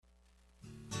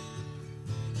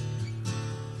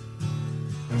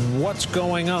what's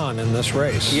going on in this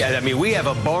race. Yeah, I memean, we have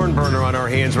a barn burner on our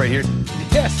hands right here.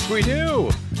 Yes, we do.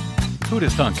 Who'd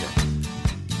have thunk it?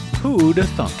 Who'd have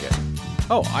thunk it?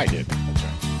 Oh, I did. That's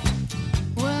right.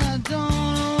 Well, I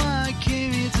don't know why I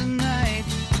came here tonight.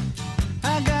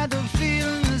 I got the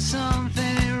feeling that something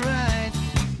ain't right.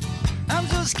 I'm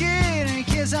so scared in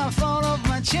case I fall off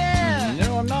my chair.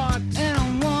 No, I'm not. And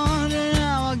I'm wondering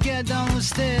how I'll get down the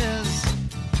stairs.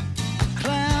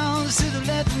 Clowns to the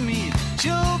left of me,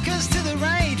 jokers to the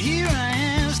right. Here I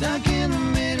am, stuck in the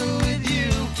middle with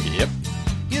you. Yep.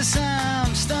 Yes,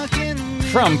 I'm stuck in the middle.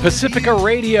 From Pacifica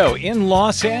Radio in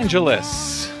Los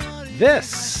Angeles,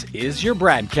 this is your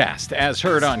BradCast, as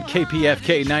heard on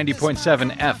KPFK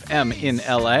 90.7 FM in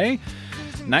LA,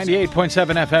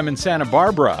 98.7 FM in Santa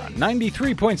Barbara,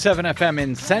 93.7 FM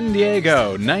in San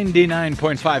Diego,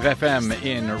 99.5 FM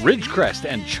in Ridgecrest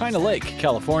and China Lake,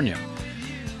 California.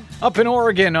 Up in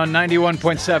Oregon on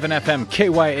 91.7 FM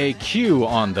KYAQ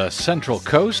on the Central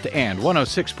Coast and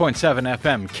 106.7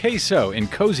 FM Queso in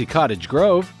Cozy Cottage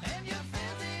Grove.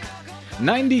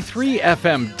 93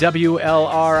 FM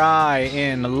WLRI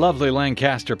in lovely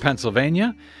Lancaster,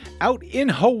 Pennsylvania. Out in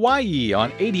Hawaii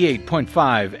on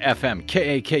 88.5 FM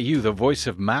KAKU, the voice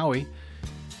of Maui.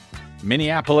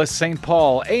 Minneapolis, St.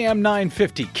 Paul, AM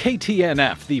 950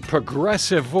 KTNF, the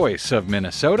progressive voice of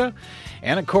Minnesota.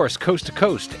 And, of course, coast to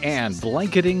coast and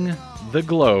blanketing the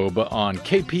globe on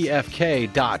kpfk.org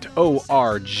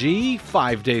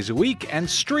 5 days a week and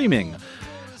streaming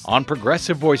on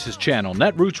Progressive Voices Channel,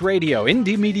 Netroots Radio,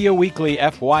 Indie Media Weekly,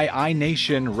 FYI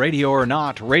Nation, Radio or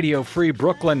Not, Radio Free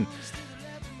Brooklyn,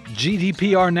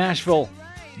 GDPR Nashville,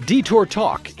 Detour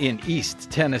Talk in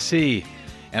East Tennessee,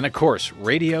 and, of course,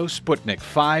 Radio Sputnik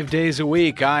 5 days a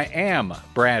week. I am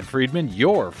Brad Friedman,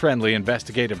 your friendly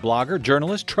investigative blogger,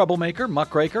 journalist, troublemaker,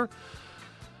 muckraker,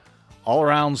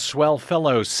 all-around swell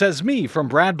fellow, says me from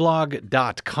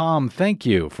bradblog.com. Thank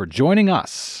you for joining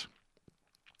us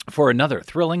for another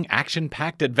thrilling,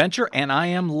 action-packed adventure, and I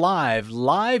am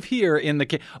live here in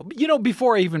the...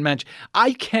 before I even mention,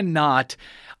 I cannot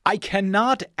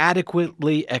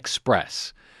adequately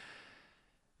express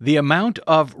the amount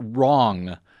of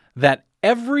wrong that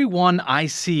everyone I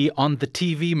see on the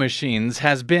TV machines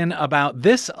has been about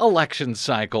this election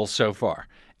cycle so far.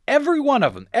 Every one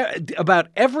of them, about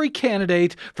every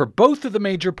candidate for both of the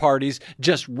major parties,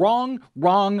 just wrong.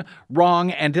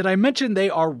 And did I mention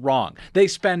they are wrong? They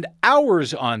spend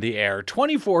hours on the air,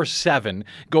 24/7,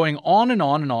 going on and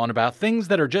on and on about things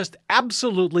that are just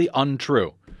absolutely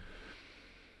untrue.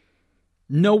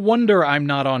 No wonder I'm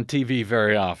not on TV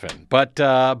very often, but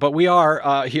we are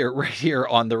right here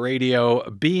on the radio,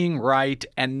 being right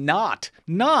and not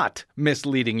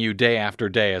misleading you day after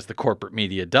day as the corporate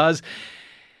media does.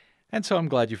 And so I'm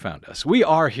glad you found us. We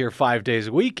are here 5 days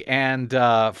a week, and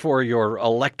for your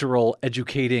electoral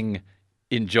educating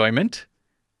enjoyment.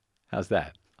 How's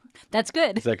that? That's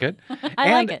good. Is that good?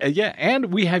 I like it. Yeah,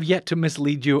 and we have yet to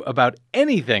mislead you about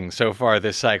anything so far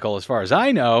this cycle, as far as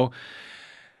I know.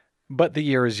 But the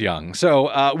year is young.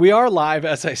 So we are live,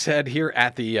 as I said, here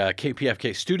at the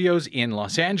KPFK studios in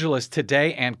Los Angeles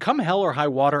today. And come hell or high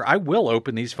water, I will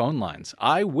open these phone lines.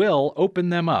 I will open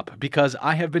them up because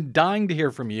I have been dying to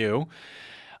hear from you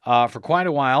for quite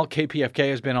a while. KPFK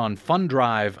has been on fund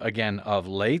drive again of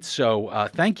late. So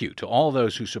thank you to all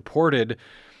those who supported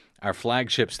our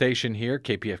flagship station here,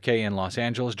 KPFK in Los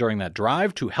Angeles, during that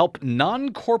drive to help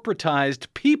non-corporatized,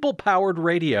 people-powered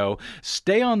radio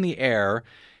stay on the air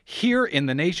here in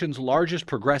the nation's largest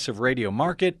progressive radio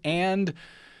market, and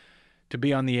to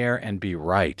be on the air and be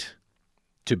right.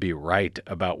 To be right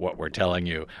about what we're telling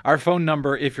you. Our phone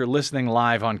number, if you're listening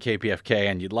live on KPFK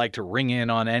and you'd like to ring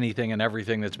in on anything and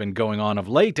everything that's been going on of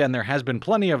late, and there has been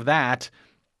plenty of that,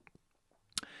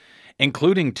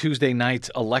 including Tuesday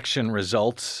night's election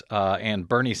results and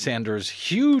Bernie Sanders'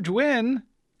 huge win.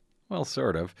 Well,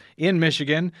 sort of. In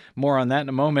Michigan. More on that in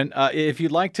a moment. If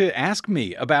you'd like to ask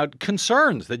me about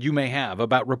concerns that you may have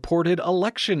about reported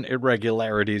election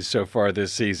irregularities so far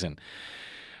this season,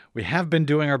 we have been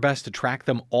doing our best to track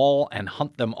them all and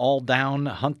hunt them all down,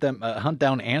 hunt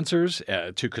down answers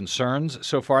to concerns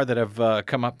so far that have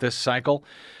come up this cycle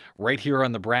right here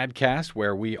on the BradCast,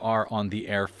 where we are on the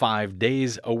air 5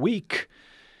 days a week.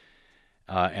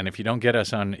 And if you don't get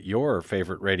us on your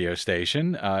favorite radio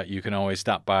station, you can always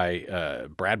stop by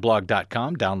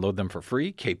bradblog.com, download them for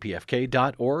free,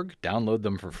 kpfk.org, download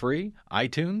them for free,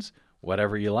 iTunes,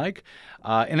 whatever you like.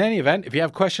 In any event, if you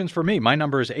have questions for me, my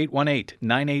number is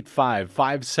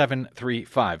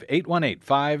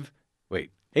 818-985-5735,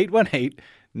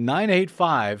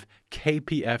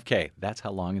 818-985-KPFK. That's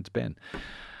how long it's been.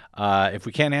 If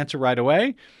we can't answer right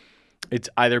away, It's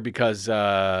either because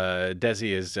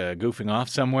Desi is goofing off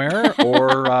somewhere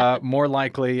or more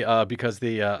likely because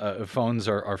the phones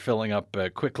are filling up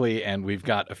quickly and we've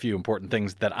got a few important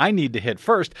things that I need to hit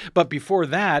first. But before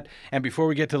that, and before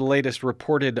we get to the latest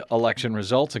reported election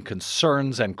results and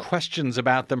concerns and questions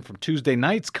about them from Tuesday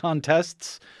night's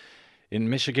contests in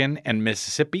Michigan and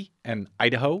Mississippi and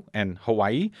Idaho and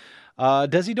Hawaii,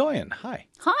 Desi Doyen, hi.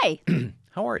 Hi.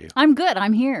 How are you? I'm good.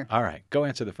 I'm here. All right. Go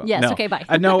answer the phone. Yes. No. Okay. Bye.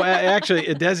 No, actually,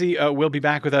 Desi will be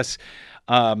back with us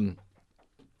in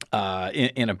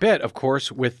a bit, of course,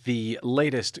 with the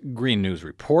latest Green News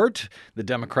report. The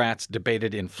Democrats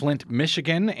debated in Flint,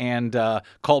 Michigan, and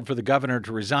called for the governor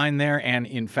to resign there. And,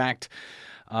 in fact,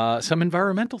 some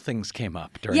environmental things came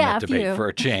up during that debate for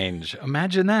a change.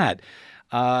 Imagine that.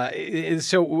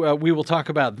 So we will talk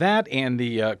about that, and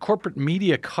the corporate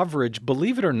media coverage,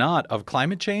 believe it or not, of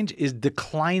climate change is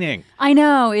declining. I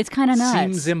know. It's kind of nuts.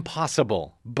 Seems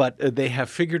impossible, but they have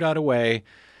figured out a way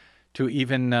to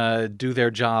even do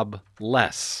their job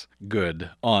less good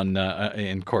on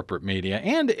in corporate media.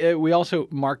 And we also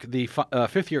mark the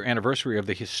fifth year anniversary of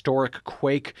the historic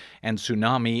quake and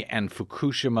tsunami and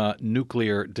Fukushima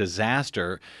nuclear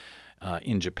disaster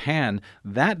in Japan.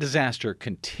 That disaster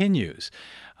continues.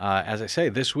 As I say,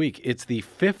 this week, it's the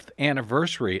 5th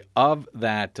anniversary of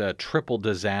that triple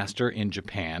disaster in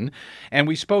Japan. And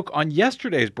we spoke on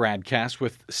yesterday's BradCast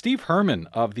with Steve Herman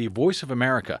of the Voice of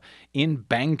America in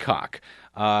Bangkok.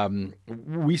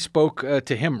 We spoke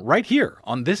to him right here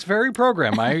on this very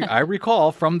program, I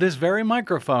recall, from this very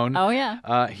microphone. Oh,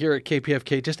 yeah. Here at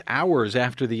KPFK, just hours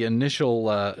after the initial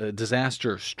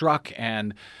disaster struck,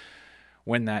 and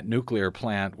when that nuclear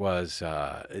plant was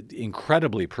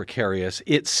incredibly precarious.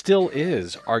 It still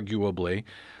is, arguably.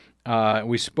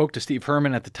 We spoke to Steve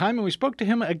Herman at the time, and we spoke to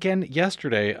him again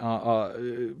yesterday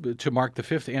to mark the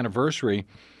 5th anniversary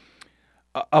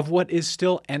of what is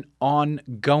still an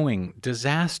ongoing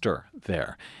disaster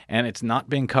there. And it's not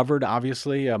being covered,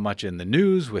 obviously, much in the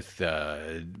news with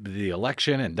the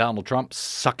election and Donald Trump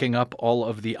sucking up all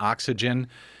of the oxygen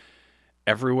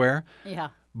everywhere. Yeah.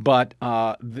 But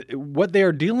what they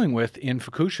are dealing with in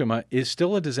Fukushima is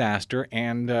still a disaster,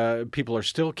 and people are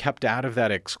still kept out of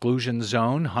that exclusion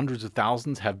zone. Hundreds of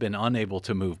thousands have been unable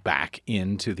to move back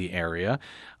into the area.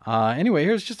 Anyway,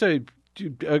 here's just a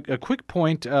quick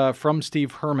point from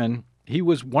Steve Herman. He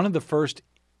was one of the first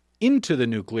into the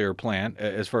nuclear plant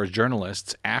as far as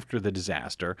journalists after the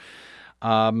disaster,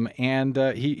 and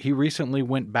he recently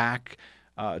went back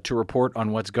to report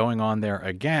on what's going on there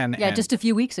again. Yeah, just a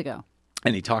few weeks ago.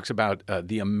 And he talks about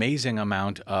the amazing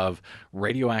amount of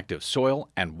radioactive soil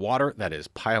and water that is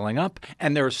piling up,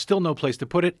 and there's still no place to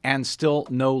put it and still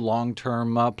no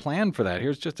long-term plan for that.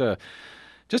 Here's just a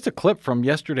clip from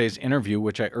yesterday's interview,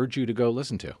 which I urge you to go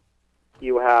listen to.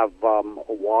 You have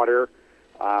water,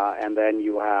 and then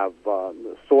you have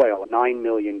soil. 9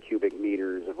 million cubic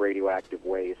meters of radioactive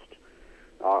waste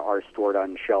are stored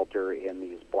on shelter in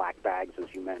these black bags, as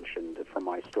you mentioned from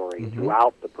my story,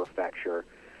 throughout the prefecture.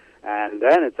 And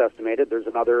then it's estimated there's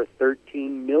another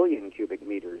 13 million cubic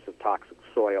meters of toxic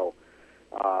soil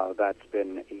that's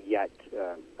been yet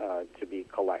to be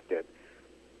collected.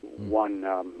 One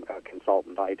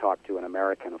consultant I talked to, an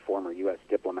American, a former U.S.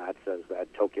 diplomat, says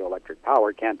that Tokyo Electric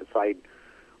Power can't decide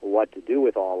what to do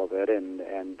with all of it, and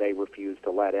they refuse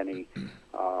to let any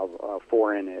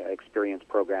foreign experienced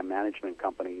program management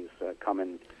companies come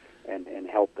in and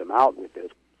help them out with this.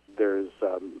 There's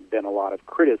been a lot of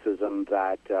criticism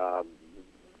that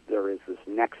there is this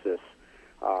nexus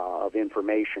of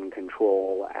information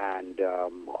control and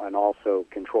also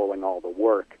controlling all the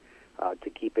work to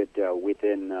keep it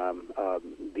within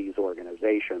these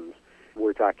organizations.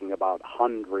 We're talking about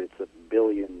hundreds of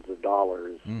billions of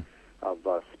dollars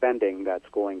of spending that's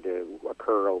going to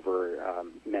occur over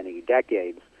many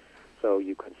decades. So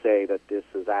you could say that this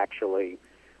is actually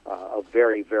a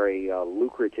very, very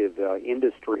lucrative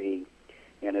industry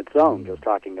in its own, just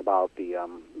talking about the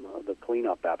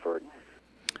cleanup effort.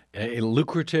 A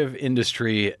lucrative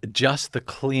industry, just the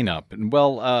cleanup. And,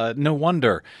 well, no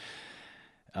wonder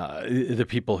the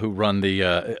people who run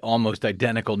the almost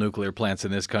identical nuclear plants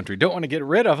in this country don't want to get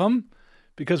rid of them,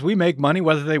 because we make money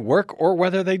whether they work or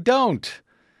whether they don't.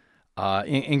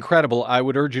 Incredible. I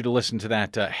would urge you to listen to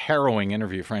that harrowing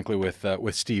interview, frankly, with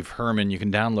Steve Herman. You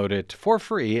can download it for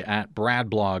free at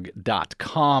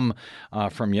bradblog.com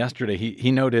from yesterday.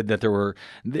 He noted that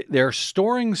they're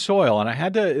storing soil, and I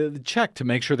had to check to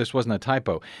make sure this wasn't a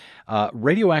typo,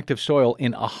 radioactive soil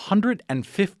in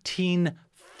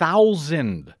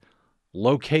 115,000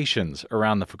 locations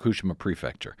around the Fukushima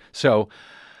prefecture. So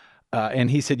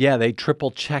And he said, yeah, they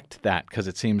triple-checked that because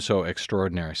it seems so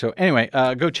extraordinary. So anyway,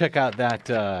 go check out that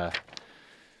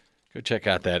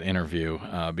interview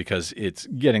because it's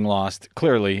getting lost,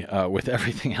 clearly, with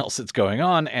everything else that's going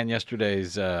on and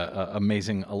yesterday's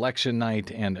amazing election night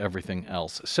and everything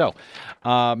else. So,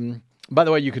 by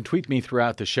the way, you can tweet me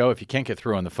throughout the show if you can't get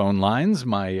through on the phone lines.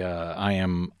 I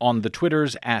am on the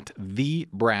Twitters at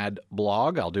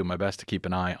 @TheBradBlog. I'll do my best to keep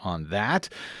an eye on that.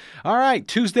 All right,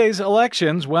 Tuesday's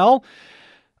elections. Well,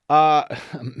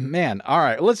 man, all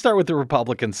right, let's start with the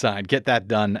Republican side. Get that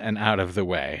done and out of the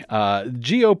way.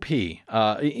 GOP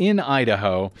in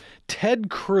Idaho, Ted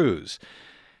Cruz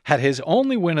had his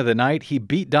only win of the night. He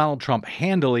beat Donald Trump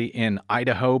handily in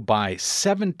Idaho by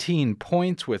 17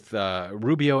 points with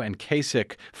Rubio and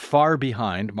Kasich far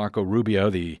behind. Marco Rubio,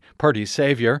 the party's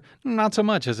savior, not so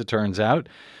much as it turns out.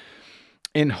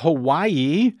 In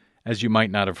Hawaii, as you might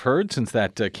not have heard since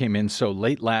that came in so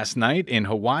late last night, in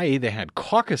Hawaii they had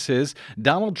caucuses.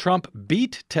 Donald Trump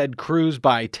beat Ted Cruz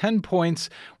by 10 points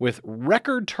with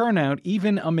record turnout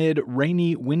even amid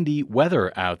rainy, windy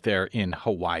weather out there in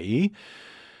Hawaii.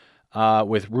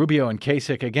 With Rubio and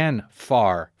Kasich, again,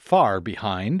 far, far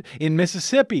behind. In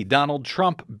Mississippi, Donald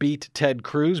Trump beat Ted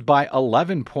Cruz by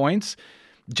 11 points.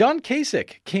 John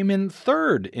Kasich came in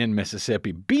third in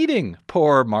Mississippi, beating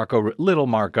poor little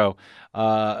Marco,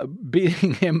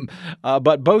 beating him,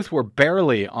 but both were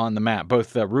barely on the map.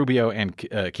 Both Rubio and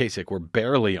Kasich were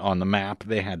barely on the map.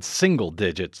 They had single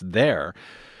digits there.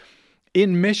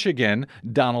 In Michigan,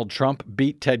 Donald Trump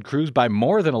beat Ted Cruz by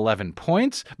more than 11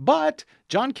 points, but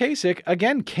John Kasich,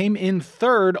 again, came in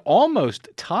third, almost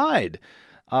tied.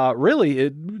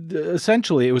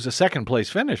 Essentially, it was a second-place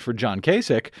finish for John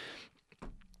Kasich.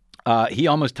 He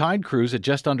almost tied Cruz at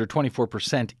just under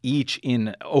 24% each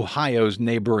in Ohio's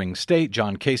neighboring state.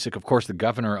 John Kasich, of course, the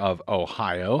governor of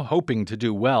Ohio, hoping to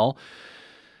do well.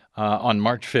 On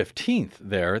March 15th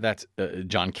there, that's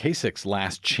John Kasich's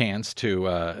last chance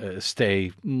to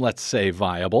stay, let's say,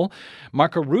 viable.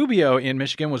 Marco Rubio in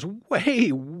Michigan was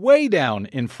way, way down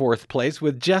in fourth place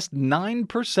with just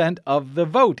 9% of the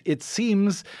vote. It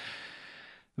seems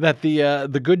that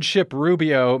the good ship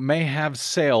Rubio may have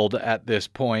sailed at this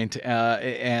point,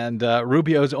 and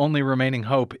Rubio's only remaining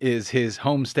hope is his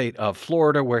home state of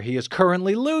Florida, where he is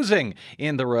currently losing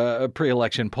in the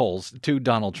pre-election polls to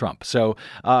Donald Trump. So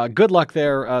good luck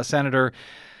there, Senator.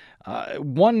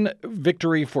 One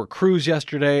victory for Cruz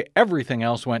yesterday. Everything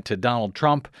else went to Donald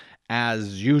Trump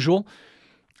as usual.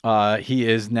 He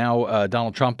is now,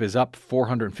 Donald Trump is up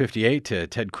 458 to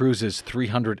Ted Cruz's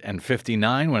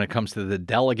 359 when it comes to the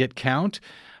delegate count.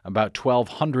 About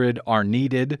 1,200 are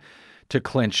needed to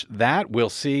clinch that. We'll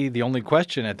see. The only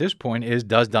question at this point is,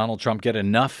 does Donald Trump get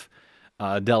enough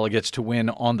delegates to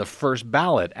win on the first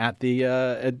ballot at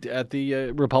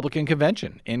the Republican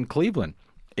convention in Cleveland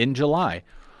in July?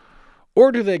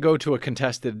 Or do they go to a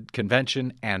contested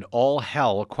convention and all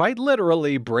hell, quite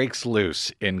literally, breaks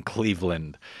loose in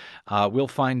Cleveland? We'll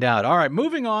find out. All right,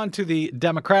 moving on to the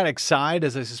Democratic side,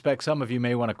 as I suspect some of you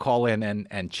may want to call in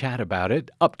and chat about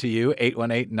it. Up to you,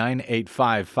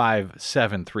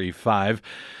 818-985-5735.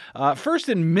 First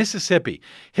in Mississippi,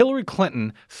 Hillary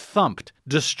Clinton thumped,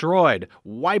 destroyed,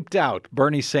 wiped out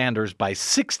Bernie Sanders by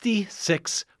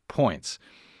 66 points.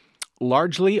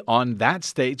 Largely on that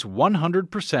state's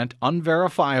 100%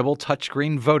 unverifiable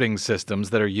touchscreen voting systems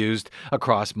that are used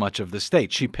across much of the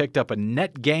state. She picked up a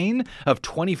net gain of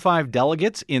 25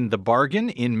 delegates in the bargain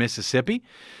in Mississippi.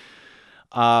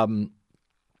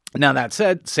 Now, that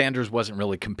said, Sanders wasn't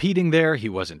really competing there. He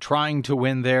wasn't trying to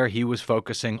win there. He was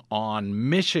focusing on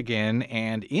Michigan.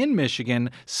 And in Michigan,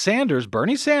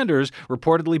 Bernie Sanders,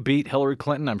 reportedly beat Hillary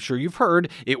Clinton. I'm sure you've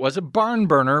heard it was a barn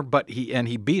burner, but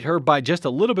he beat her by just a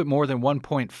little bit more than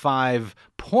 1.5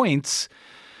 points.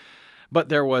 But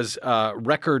there was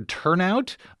record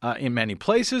turnout in many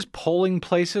places. Polling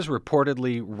places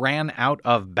reportedly ran out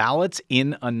of ballots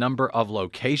in a number of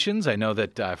locations. I know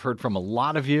that I've heard from a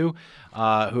lot of you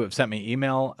who have sent me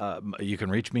email. You can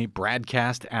reach me,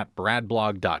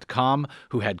 BradCast@BradBlog.com,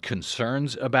 who had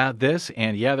concerns about this.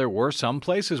 And yeah, there were some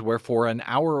places where for an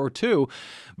hour or two,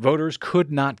 voters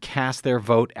could not cast their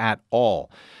vote at all.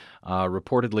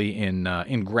 Reportedly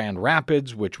in Grand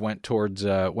Rapids, which went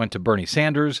to Bernie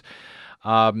Sanders.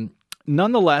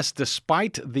 Nonetheless,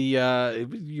 despite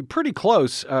the pretty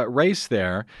close race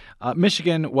there,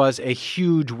 Michigan was a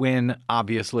huge win,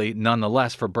 obviously,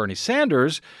 nonetheless, for Bernie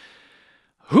Sanders,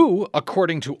 who,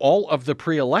 according to all of the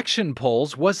pre-election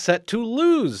polls, was set to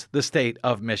lose the state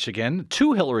of Michigan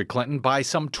to Hillary Clinton by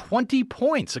some 20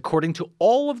 points, according to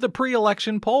all of the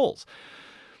pre-election polls.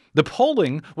 The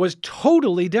polling was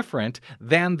totally different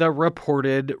than the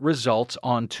reported results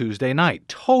on Tuesday night.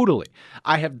 Totally.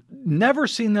 I have never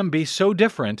seen them be so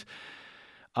different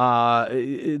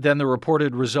than the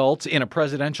reported results in a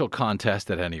presidential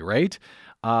contest at any rate.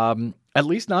 At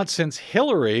least not since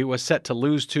Hillary was set to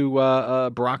lose to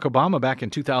Barack Obama back in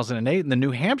 2008 in the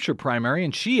New Hampshire primary,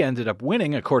 and she ended up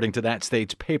winning, according to that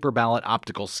state's paper ballot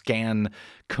optical scan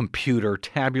computer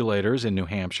tabulators in New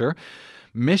Hampshire.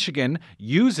 Michigan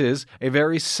uses a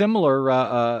very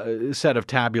similar set of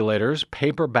tabulators,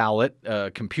 paper ballot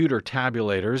computer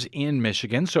tabulators in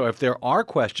Michigan. So if there are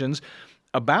questions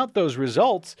about those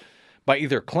results by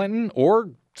either Clinton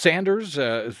or Sanders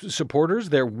supporters,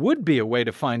 there would be a way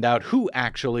to find out who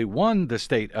actually won the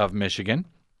state of Michigan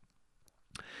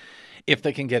if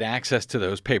they can get access to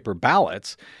those paper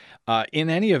ballots. In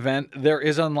any event, there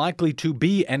is unlikely to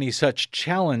be any such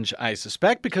challenge, I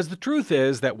suspect, because the truth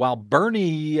is that while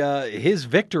Bernie, his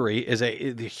victory is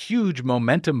a huge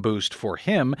momentum boost for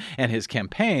him and his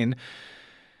campaign,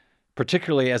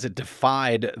 particularly as it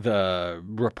defied the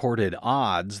reported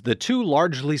odds, the two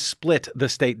largely split the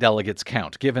state delegates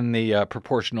count, given the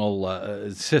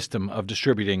proportional system of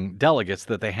distributing delegates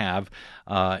that they have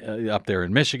up there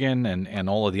in Michigan and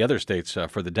all of the other states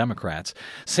for the Democrats.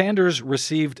 Sanders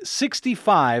received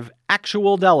 65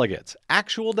 actual delegates,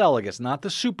 not the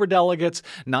super delegates,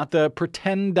 not the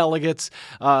pretend delegates,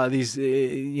 these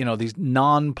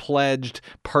non-pledged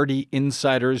party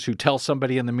insiders who tell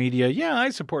somebody in the media, yeah, I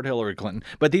support Hillary Clinton.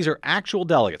 But these are actual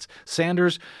delegates.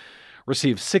 Sanders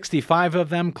received 65 of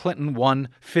them. Clinton won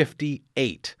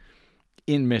 58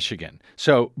 in Michigan.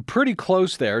 So pretty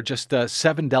close there, just a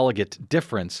 7-delegate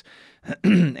difference.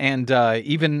 And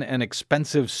even an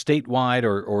expensive statewide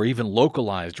or even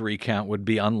localized recount would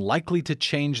be unlikely to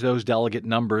change those delegate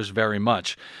numbers very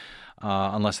much,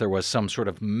 unless there was some sort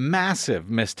of massive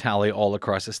mistally all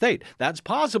across the state. That's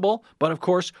possible, but of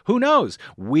course, who knows?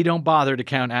 We don't bother to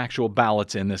count actual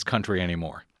ballots in this country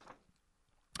anymore.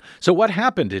 So what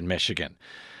happened in Michigan?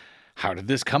 How did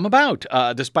this come about?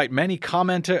 Despite many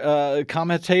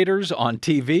commentators on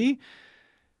TV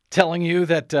telling you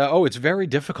that, it's very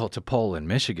difficult to poll in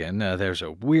Michigan. There's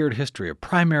a weird history of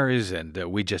primaries, and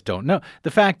we just don't know.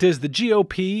 The fact is the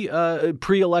GOP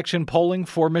pre-election polling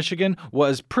for Michigan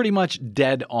was pretty much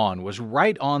dead on, was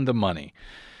right on the money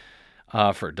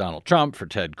for Donald Trump, for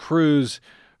Ted Cruz,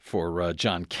 for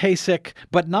John Kasich,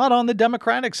 but not on the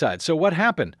Democratic side. So what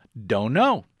happened? Don't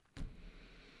know.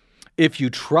 If you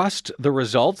trust the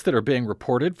results that are being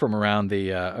reported from around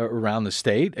the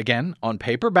state, again, on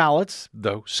paper ballots,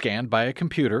 though scanned by a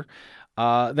computer,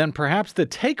 then perhaps the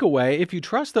takeaway, if you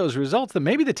trust those results, then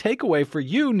maybe the takeaway for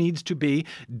you needs to be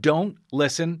don't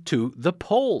listen to the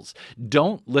polls.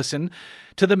 Don't listen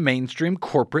to the mainstream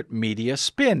corporate media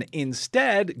spin.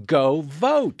 Instead, go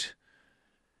vote.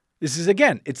 This is,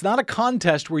 again, it's not a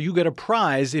contest where you get a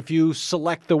prize if you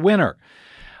select the winner.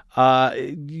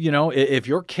 If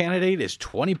your candidate is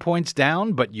 20 points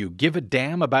down, but you give a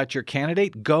damn about your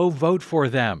candidate, go vote for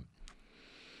them.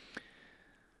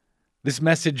 This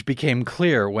message became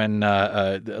clear when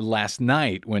last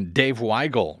night when Dave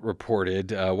Weigel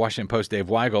reported, Washington Post Dave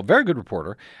Weigel, very good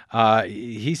reporter,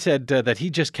 he said that he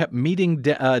just kept meeting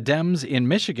Dems in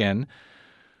Michigan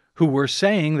who were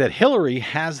saying that Hillary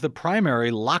has the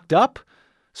primary locked up.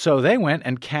 So they went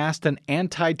and cast an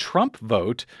anti-Trump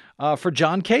vote for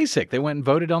John Kasich. They went and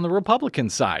voted on the Republican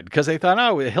side because they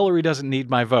thought, Hillary doesn't need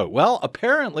my vote. Well,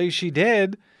 apparently she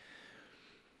did.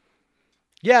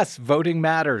 Yes, voting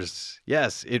matters.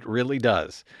 Yes, it really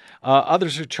does.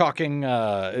 Others are chalking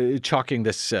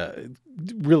this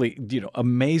really,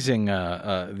 amazing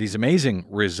these amazing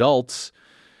results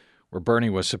where Bernie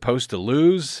was supposed to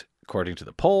lose, according to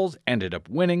the polls, ended up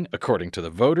winning, according to the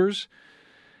voters.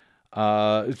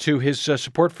 To his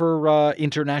support for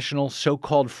international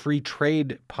so-called free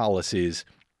trade policies.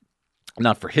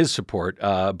 Not for his support,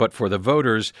 but for the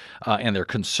voters and their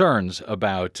concerns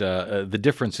about the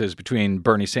differences between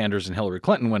Bernie Sanders and Hillary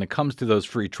Clinton when it comes to those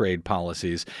free trade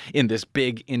policies in this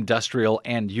big industrial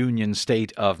and union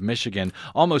state of Michigan.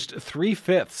 Almost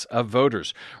 3/5 of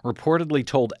voters reportedly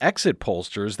told exit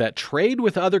pollsters that trade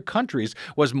with other countries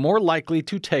was more likely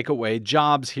to take away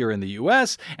jobs here in the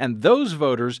U.S., and those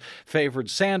voters favored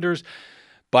Sanders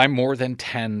by more than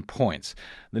 10 points.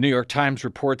 The New York Times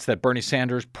reports that Bernie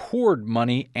Sanders poured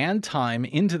money and time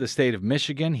into the state of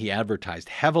Michigan. He advertised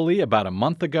heavily. About a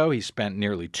month ago, he spent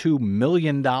nearly $2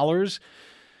 million,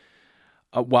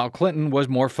 while Clinton was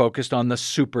more focused on the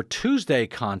Super Tuesday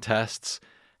contests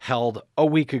held a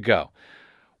week ago.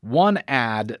 One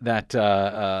ad that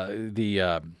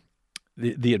the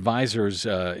the advisors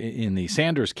in the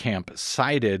Sanders camp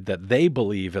cited that they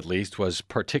believe, at least, was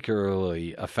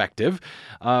particularly effective,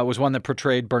 was one that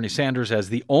portrayed Bernie Sanders as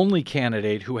the only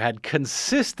candidate who had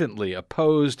consistently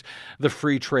opposed the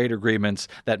free trade agreements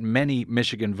that many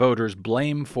Michigan voters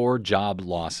blame for job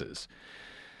losses.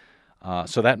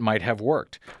 So that might have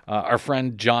worked. Our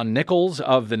friend John Nichols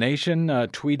of The Nation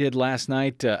tweeted last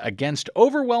night, against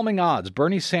overwhelming odds,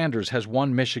 Bernie Sanders has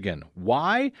won Michigan.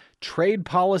 Why? Trade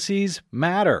policies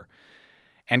matter.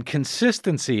 And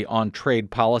consistency on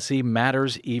trade policy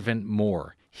matters even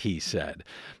more, he said.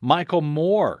 Michael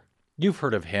Moore, you've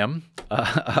heard of him,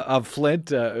 of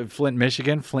Flint,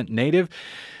 Michigan, Flint native,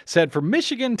 said for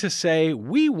Michigan to say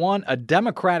we want a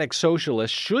democratic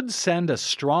socialist should send a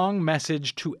strong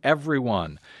message to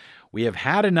everyone. We have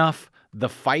had enough. The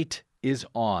fight is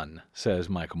on, says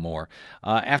Michael Moore.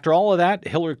 After all of that,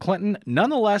 Hillary Clinton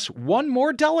nonetheless won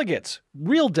more delegates,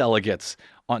 real delegates,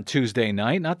 on Tuesday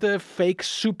night, not the fake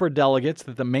super delegates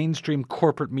that the mainstream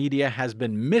corporate media has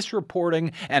been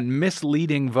misreporting and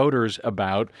misleading voters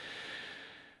about.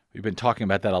 We've been talking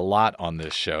about that a lot on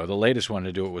this show. The latest one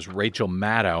to do it was Rachel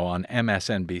Maddow on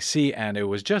MSNBC, and it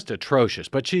was just atrocious.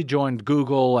 But she joined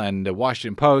Google and the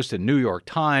Washington Post and New York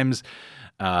Times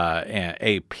and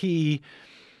AP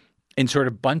in sort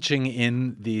of bunching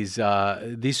in these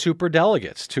super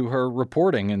delegates to her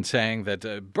reporting and saying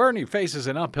that Bernie faces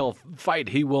an uphill fight.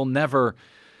 He'll never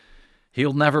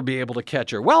be able to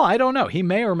catch her. Well, I don't know. He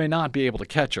may or may not be able to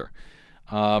catch her.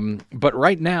 But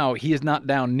right now, he is not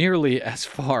down nearly as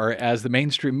far as the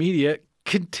mainstream media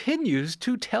continues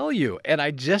to tell you. And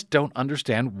I just don't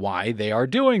understand why they are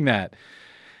doing that.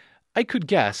 I could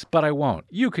guess, but I won't.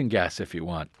 You can guess if you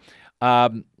want.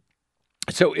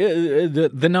 So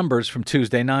the numbers from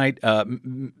Tuesday night,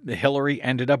 Hillary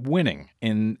ended up winning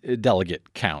in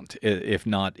delegate count, if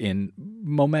not in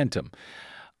momentum.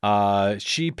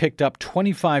 She picked up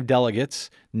 25 delegates,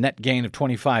 net gain of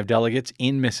 25 delegates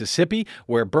in Mississippi,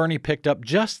 where Bernie picked up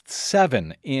just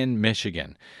 7 in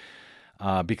Michigan,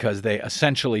 because they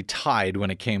essentially tied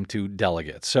when it came to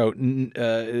delegates. So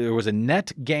there was a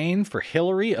net gain for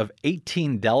Hillary of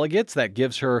 18 delegates. That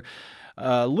gives her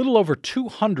a little over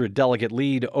 200 delegate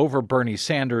lead over Bernie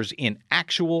Sanders in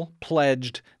actual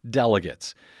pledged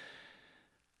delegates.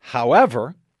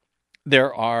 However,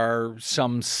 there are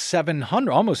some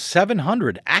 700, almost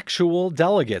 700 actual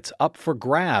delegates up for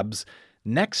grabs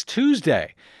next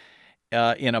Tuesday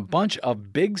in a bunch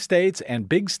of big states and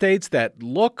big states that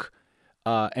look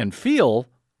and feel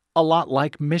a lot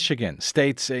like Michigan,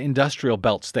 states, industrial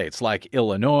belt states like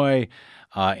Illinois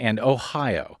and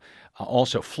Ohio.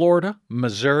 Also, Florida,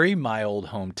 Missouri, my old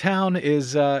hometown,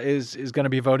 is going to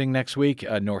be voting next week.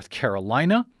 North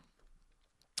Carolina,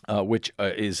 which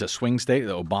is a swing state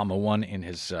that Obama won in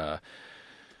his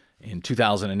in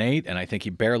 2008, and I think he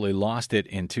barely lost it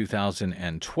in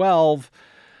 2012.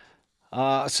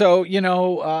 So,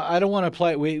 I don't want to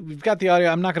play. We've got the audio.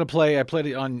 I'm not going to play. I played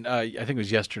it on, I think it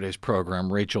was yesterday's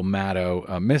program, Rachel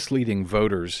Maddow, misleading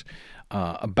voters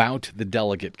about the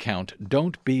delegate count.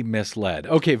 Don't be misled.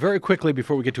 Okay, very quickly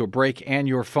before we get to a break and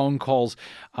your phone calls,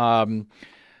 some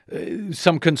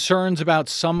concerns about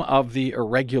some of the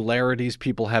irregularities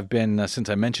people have been, since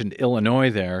I mentioned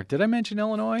Illinois there. Did I mention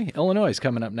Illinois? Illinois is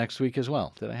coming up next week as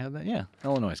well. Did I have that? Yeah,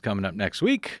 Illinois is coming up next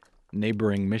week,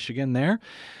 neighboring Michigan there.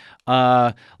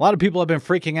 A lot of people have been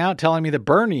freaking out, telling me that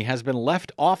Bernie has been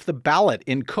left off the ballot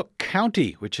in Cook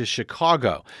County, which is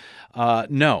Chicago.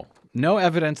 No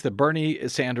evidence that Bernie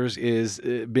Sanders is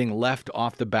being left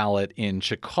off the ballot in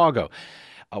Chicago.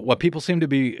 What people seem to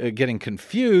be getting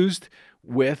confused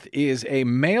with is a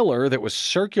mailer that was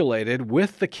circulated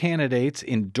with the candidates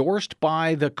endorsed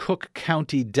by the Cook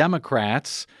County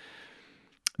Democrats.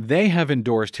 They have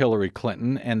endorsed Hillary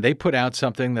Clinton, and they put out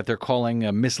something that they're calling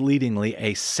misleadingly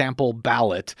a sample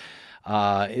ballot.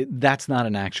 That's not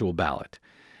an actual ballot.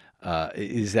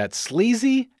 Is that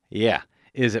sleazy? Yeah.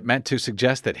 Is it meant to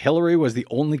suggest that Hillary was the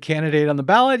only candidate on the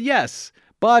ballot? Yes.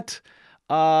 But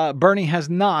Bernie has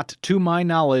not, to my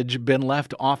knowledge, been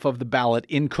left off of the ballot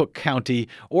in Cook County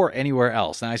or anywhere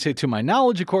else. And I say to my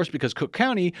knowledge, of course, because Cook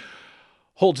County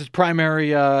holds its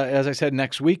primary, as I said,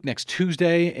 next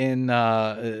Tuesday in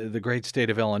the great state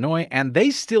of Illinois, and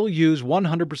they still use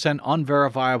 100%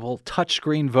 unverifiable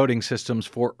touchscreen voting systems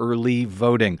for early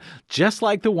voting, just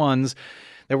like the ones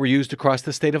that were used across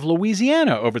the state of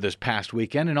Louisiana over this past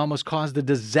weekend and almost caused a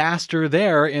disaster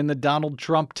there in the Donald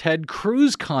Trump-Ted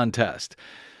Cruz contest.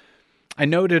 I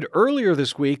noted earlier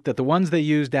this week that the ones they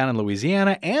used down in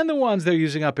Louisiana and the ones they're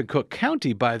using up in Cook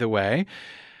County, by the way,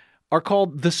 are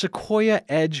called the Sequoia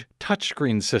Edge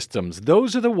touchscreen systems.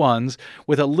 Those are the ones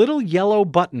with a little yellow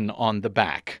button on the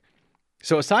back.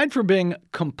 So aside from being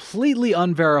completely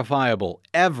unverifiable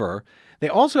ever, they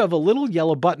also have a little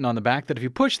yellow button on the back that if you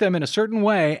push them in a certain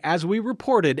way, as we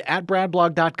reported at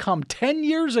bradblog.com 10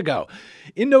 years ago,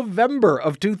 in November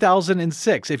of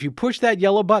 2006, if you push that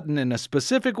yellow button in a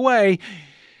specific way,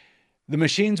 the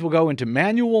machines will go into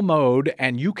manual mode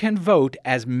and you can vote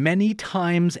as many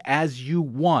times as you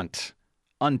want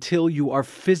until you are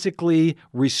physically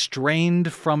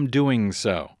restrained from doing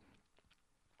so.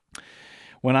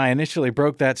 When I initially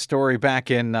broke that story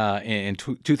back in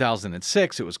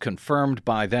 2006, it was confirmed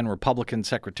by then Republican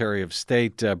Secretary of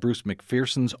State Bruce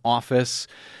McPherson's office,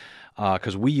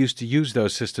 because we used to use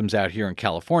those systems out here in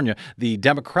California. The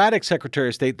Democratic Secretary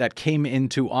of State that came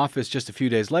into office just a few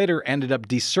days later ended up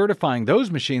decertifying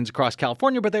those machines across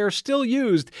California, but they are still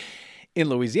used in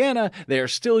Louisiana. They are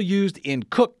still used in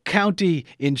Cook County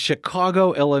in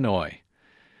Chicago, Illinois.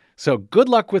 So good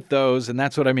luck with those, and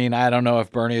that's what I mean. I don't know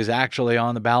if Bernie is actually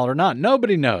on the ballot or not.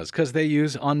 Nobody knows because they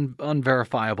use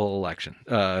unverifiable election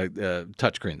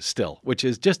touchscreens still, which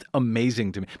is just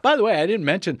amazing to me. By the way, I didn't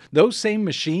mention those same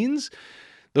machines,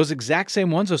 those exact same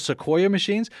ones, those Sequoia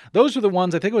machines, those were the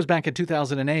ones, I think it was back in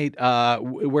 2008,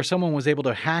 where someone was able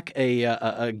to hack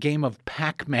a game of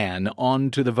Pac-Man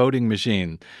onto the voting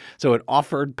machine. So it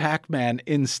offered Pac-Man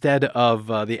instead of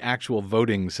the actual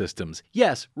voting systems.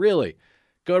 Yes, really.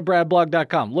 Go to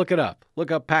bradblog.com. Look it up.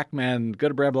 Look up Pac-Man. Go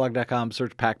to bradblog.com.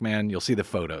 Search Pac-Man. You'll see the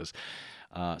photos.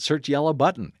 Search yellow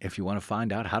button if you want to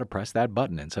find out how to press that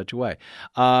button in such a way.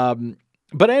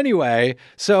 But anyway,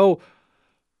 so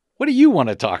what do you want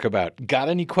to talk about? Got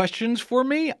any questions for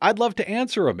me? I'd love to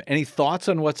answer them. Any thoughts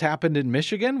on what's happened in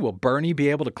Michigan? Will Bernie be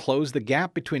able to close the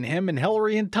gap between him and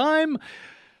Hillary in time?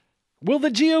 Will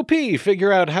the GOP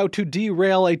figure out how to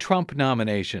derail a Trump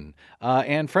nomination?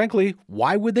 And frankly,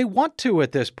 why would they want to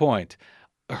at this point?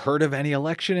 Heard of any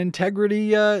election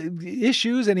integrity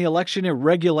issues, any election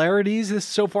irregularities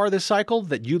so far this cycle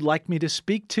that you'd like me to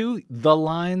speak to? The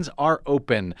lines are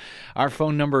open. Our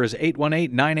phone number is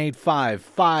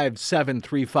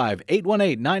 818-985-5735,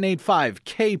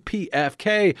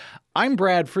 818-985-KPFK. I'm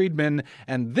Brad Friedman,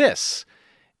 and this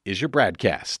is your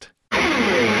BradCast.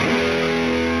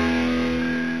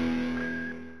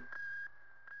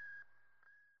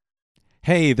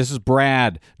 Hey, this is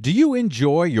Brad. Do you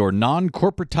enjoy your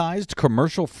non-corporatized,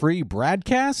 commercial-free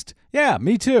BradCast? Yeah,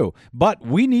 me too. But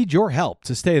we need your help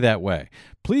to stay that way.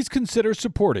 Please consider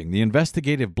supporting the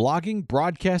investigative blogging,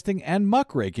 broadcasting, and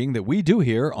muckraking that we do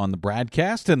here on the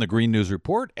BradCast and the Green News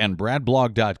Report and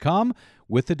bradblog.com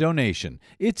with a donation.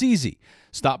 It's easy.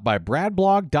 Stop by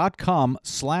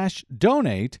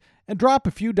bradblog.com/donate and drop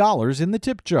a few dollars in the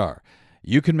tip jar.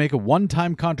 You can make a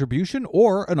one-time contribution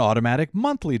or an automatic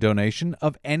monthly donation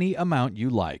of any amount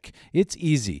you like. It's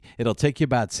easy. It'll take you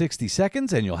about 60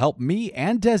 seconds, and you'll help me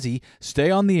and Desi stay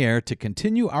on the air to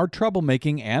continue our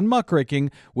troublemaking and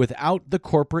muckraking without the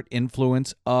corporate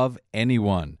influence of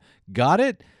anyone. Got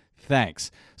it? Thanks.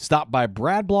 Stop by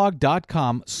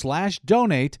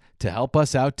bradblog.com/donate to help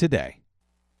us out today.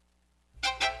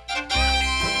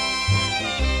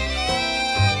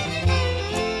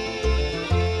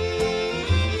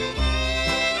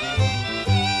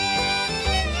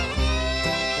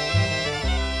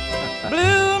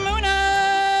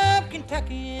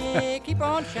 Keep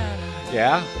on shining.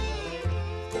 Yeah?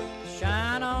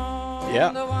 Shine on.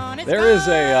 Yeah. The one it's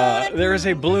There is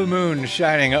a blue moon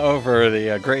shining over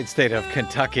the great state of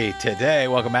Kentucky today.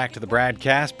 Welcome back to the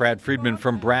BradCast. Brad Friedman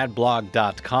from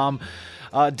bradblog.com.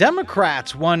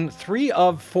 Democrats won 3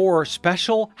 of 4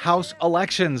 special House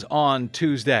elections on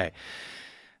Tuesday.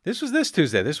 This was this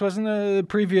Tuesday. This wasn't the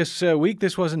previous week.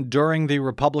 This wasn't during the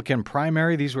Republican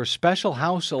primary. These were special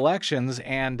House elections,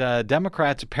 and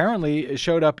Democrats apparently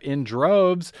showed up in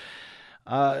droves.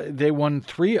 They won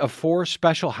 3 of 4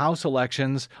 special House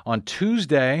elections on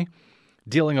Tuesday,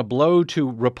 dealing a blow to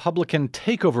Republican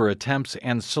takeover attempts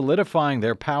and solidifying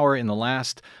their power in the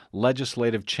last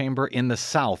legislative chamber in the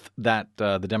South that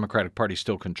the Democratic Party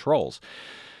still controls.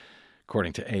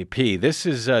 According to AP. This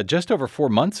is just over 4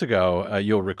 months ago.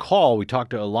 You'll recall we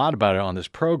talked a lot about it on this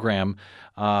program.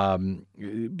 The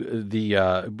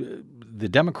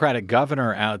Democratic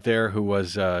governor out there who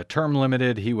was term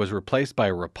limited, he was replaced by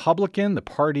a Republican.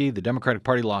 The Democratic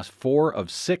Party lost 4 of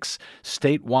 6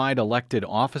 statewide elected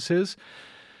offices.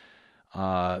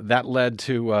 That led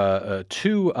to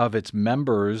 2 of its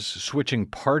members switching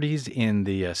parties in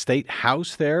the state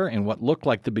house there in what looked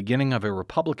like the beginning of a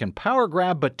Republican power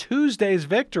grab. But Tuesday's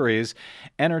victories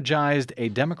energized a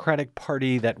Democratic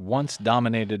Party that once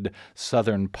dominated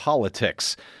Southern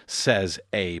politics, says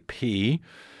AP.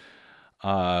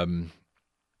 And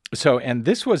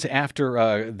this was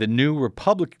after the new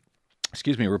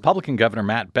Republican Governor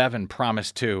Matt Bevin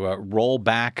promised to roll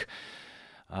back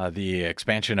the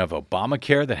expansion of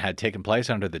Obamacare that had taken place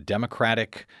under the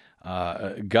Democratic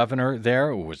governor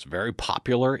there, who was very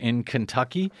popular in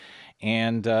Kentucky.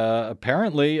 And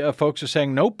apparently folks are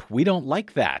saying, nope, we don't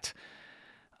like that.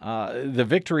 The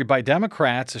victory by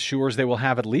Democrats assures they will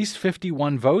have at least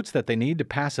 51 votes that they need to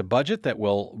pass a budget that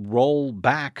will roll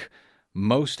back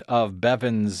most of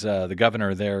Bevin's, the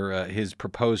governor there, his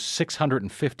proposed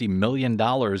 $650 million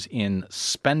in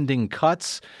spending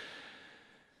cuts.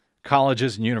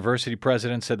 Colleges and university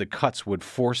presidents said the cuts would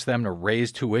force them to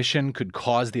raise tuition, could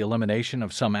cause the elimination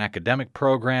of some academic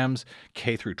programs.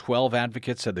 K through 12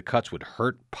 advocates said the cuts would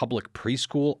hurt public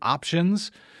preschool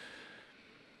options.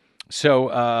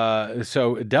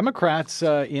 So Democrats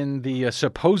in the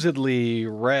supposedly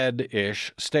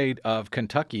red-ish state of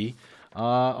Kentucky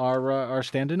are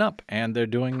standing up, and they're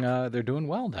doing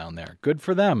well down there. Good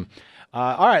for them.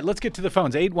 All right, let's get to the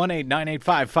phones.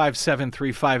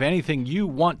 818-985-5735. Anything you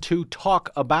want to talk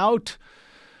about?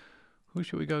 Who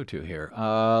should we go to here?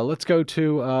 Let's go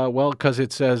to, because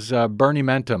it says Bernie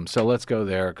Mentum, so let's go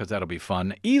there because that'll be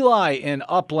fun. Eli in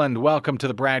Upland, welcome to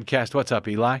the BradCast. What's up,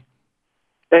 Eli?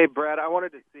 Hey, Brad, I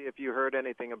wanted to see if you heard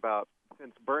anything about,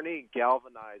 since Bernie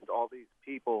galvanized all these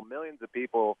people, millions of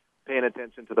people paying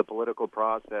attention to the political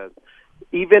process,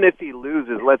 even if he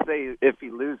loses, let's say if he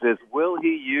loses, will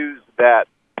he use that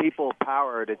people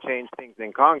power to change things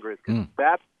in Congress? 'Cause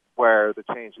that's where the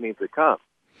change needs to come.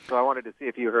 So I wanted to see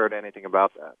if you heard anything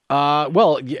about that.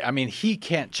 He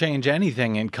can't change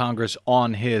anything in Congress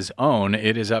on his own.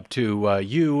 It is up to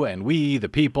you and we, the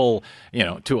people,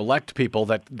 to elect people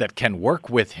that can work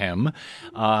with him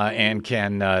and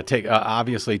can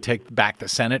obviously take back the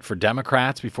Senate for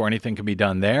Democrats before anything can be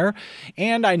done there.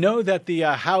 And I know that the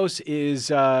House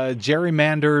is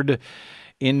gerrymandered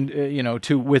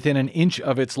to within an inch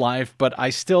of its life. But I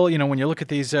still, when you look at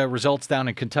these results down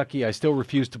in Kentucky, I still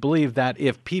refuse to believe that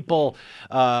if people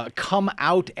come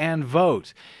out and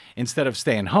vote, instead of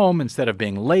staying home, instead of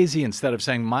being lazy, instead of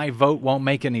saying my vote won't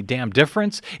make any damn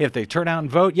difference, if they turn out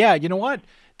and vote, yeah, you know what?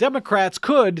 Democrats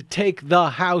could take the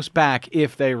House back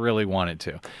if they really wanted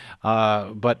to.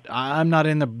 But I'm not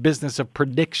in the business of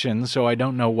predictions, so I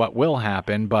don't know what will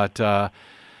happen. But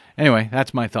anyway,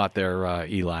 that's my thought there,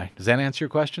 Eli. Does that answer your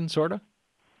question, sort of?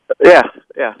 Yeah,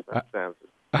 that sounds.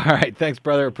 All right, thanks,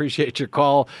 brother. Appreciate your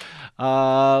call.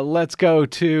 Let's go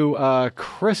to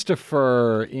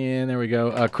Christopher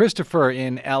Christopher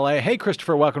in L.A. Hey,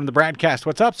 Christopher, welcome to the BradCast.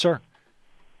 What's up, sir?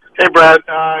 Hey, Brad.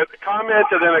 A comment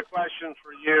and then a question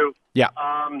for you. Yeah.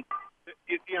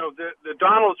 The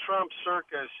Donald Trump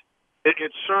circus,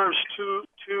 it serves two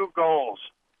goals,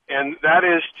 and that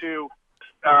is to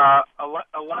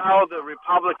allow the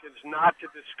Republicans not to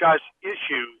discuss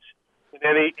issues in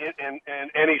any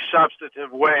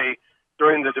substantive way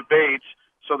during the debates,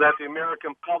 so that the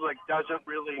American public doesn't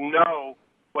really know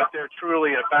what they're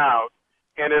truly about.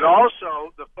 And it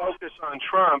also, the focus on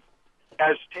Trump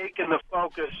has taken the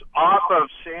focus off of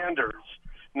Sanders.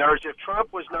 In other words, if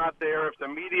Trump was not there, if the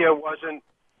media wasn't,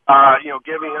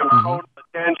 giving him total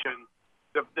attention,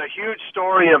 the huge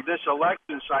story of this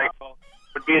election cycle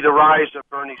would be the rise of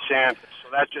Bernie Sanders. So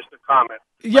that's just a comment.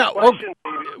 Yeah.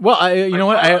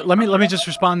 Let me just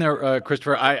respond there,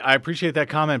 Christopher. I appreciate that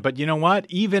comment, but you know what?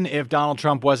 Even if Donald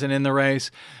Trump wasn't in the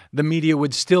race, the media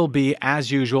would still be, as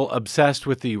usual, obsessed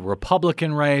with the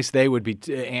Republican race. They would be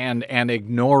and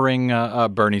ignoring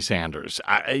Bernie Sanders.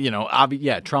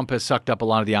 Trump has sucked up a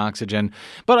lot of the oxygen,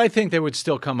 but I think they would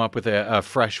still come up with a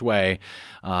fresh way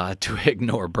to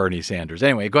ignore Bernie Sanders.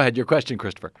 Anyway, go ahead. Your question,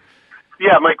 Christopher.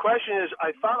 Yeah, my question is,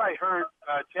 I thought I heard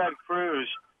Ted Cruz,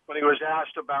 when he was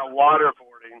asked about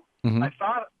waterboarding, I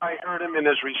thought I heard him in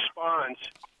his response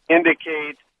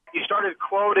indicate, he started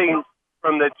quoting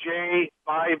from the J.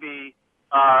 Bybee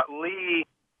Lee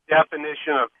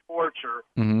definition of torture,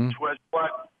 which was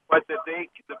what the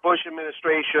Bush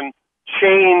administration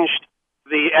changed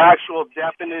the actual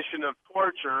definition of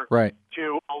torture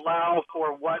to allow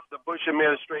for what the Bush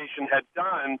administration had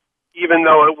done, even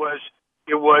though it was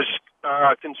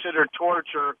considered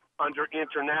torture under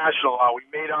international law. We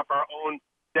made up our own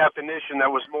definition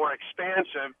that was more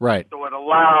expansive, so it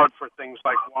allowed for things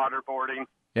like waterboarding.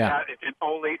 Yeah. If it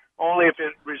only if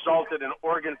it resulted in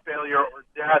organ failure or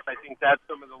death. I think that's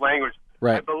some of the language.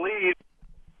 Right. I believe.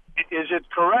 Is it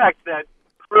correct that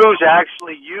Cruz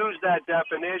actually used that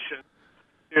definition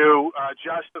to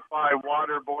justify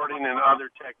waterboarding and other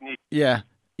techniques? Yeah.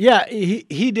 Yeah,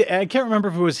 he did. I can't remember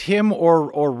if it was him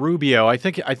or Rubio. I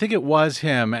think it was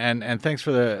him. And thanks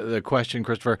for the question,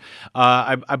 Christopher.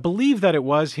 I believe that it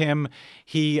was him.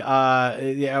 He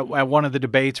at one of the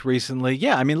debates recently.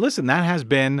 Yeah, I mean, listen, that has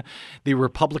been the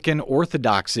Republican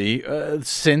orthodoxy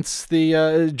since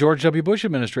the George W. Bush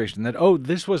administration. That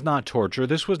this was not torture.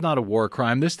 This was not a war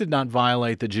crime. This did not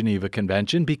violate the Geneva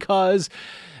Convention because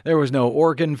there was no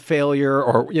organ failure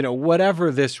or whatever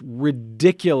this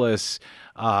ridiculous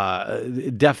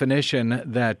definition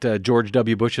that George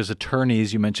W. Bush's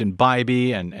attorneys, you mentioned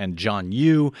Bybee and John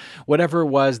Yoo, whatever it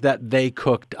was that they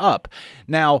cooked up.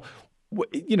 Now,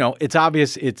 it's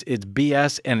obvious it's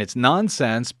BS and it's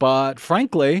nonsense, but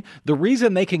frankly, the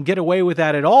reason they can get away with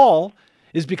that at all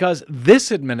is because this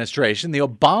administration, the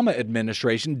Obama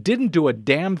administration, didn't do a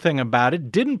damn thing about it,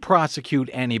 didn't prosecute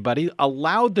anybody,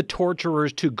 allowed the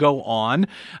torturers to go on.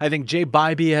 I think Jay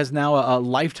Bybee has now a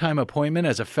lifetime appointment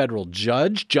as a federal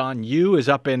judge. John Yoo is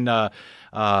up in San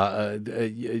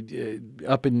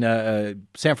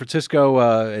Francisco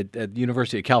at the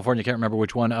University of California. I can't remember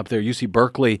which one up there, UC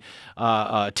Berkeley,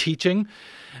 teaching.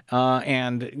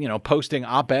 And posting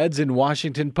op-eds in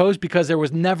Washington Post because there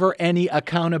was never any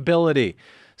accountability.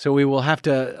 So we will have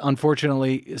to,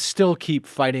 unfortunately, still keep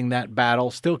fighting that battle,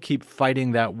 still keep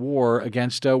fighting that war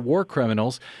against war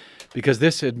criminals because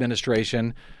this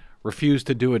administration refused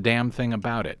to do a damn thing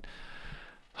about it.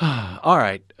 All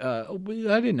right. I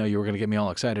didn't know you were going to get me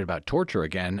all excited about torture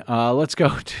again. Let's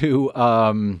go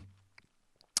to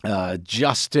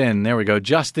Justin. There we go.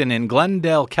 Justin in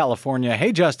Glendale, California.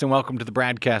 Hey, Justin, welcome to the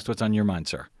BradCast. What's on your mind,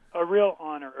 sir? A real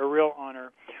honor, a real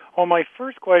honor. Well, my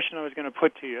first question I was going to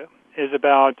put to you is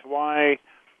about why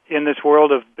in this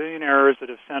world of billionaires that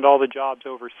have sent all the jobs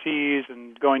overseas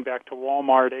and going back to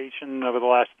Walmartation over the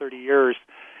last 30 years,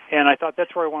 and I thought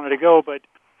that's where I wanted to go, but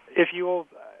if you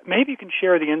maybe you can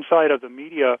share the insight of the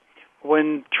media.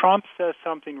 When Trump says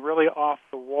something really off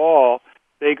the wall,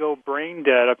 they go brain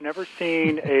dead. I've never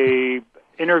seen a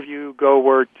interview go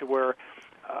where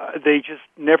they just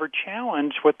never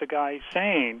challenge what the guy's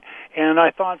saying. And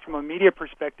I thought from a media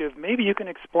perspective, maybe you can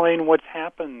explain what's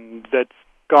happened that's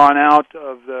gone out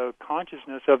of the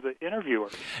consciousness of the interviewer.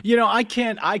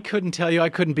 I couldn't tell you. I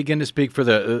couldn't begin to speak for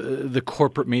the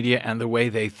corporate media and the way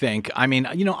they think. I mean,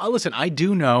 listen, I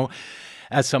do know,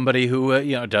 as somebody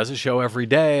who does a show every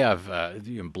day, I've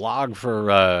blogged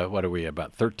for what are we,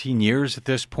 about 13 years at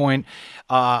this point.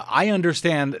 I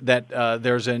understand that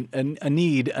there's a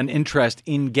need, an interest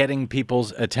in getting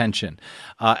people's attention.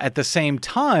 At the same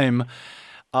time,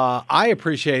 I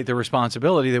appreciate the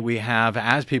responsibility that we have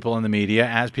as people in the media,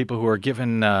 as people who are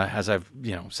given, as I've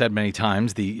said many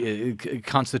times, the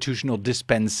constitutional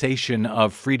dispensation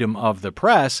of freedom of the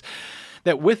press.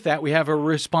 That with that, we have a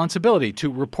responsibility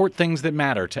to report things that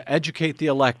matter, to educate the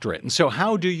electorate. And so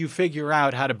how do you figure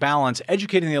out how to balance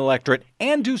educating the electorate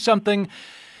and do something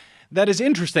that is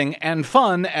interesting and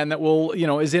fun and that will,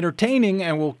 is entertaining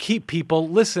and will keep people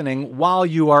listening while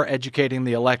you are educating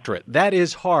the electorate? That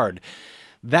is hard.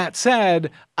 That said,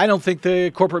 I don't think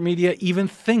the corporate media even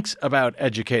thinks about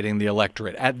educating the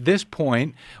electorate. At this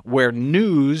point, where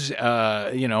news,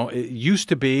 it used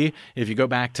to be, if you go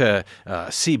back to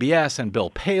CBS and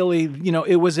Bill Paley,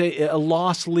 it was a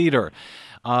loss leader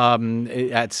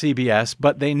at CBS,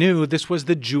 but they knew this was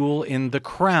the jewel in the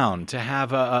crown to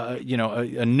have a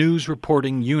news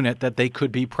reporting unit that they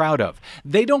could be proud of.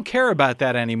 They don't care about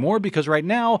that anymore because right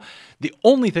now, the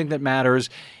only thing that matters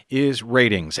is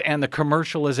ratings and the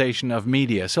commercialization of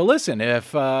media. So listen,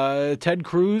 if Donald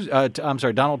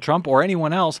Trump or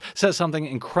anyone else says something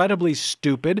incredibly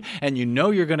stupid and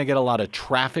you're going to get a lot of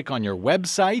traffic on your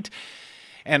website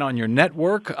and on your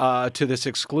network to this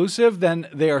exclusive, then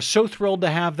they are so thrilled to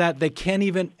have that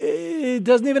it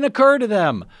doesn't even occur to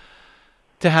them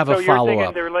to have a follow-up. So you're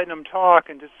thinking they're letting them talk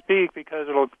and just speak because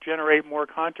it'll generate more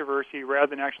controversy rather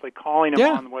than actually calling him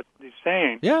on what he's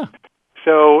saying. Yeah.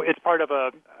 So it's part of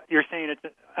you're saying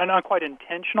it's not quite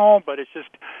intentional, but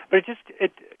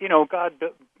God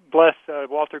bless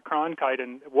Walter Cronkite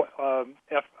and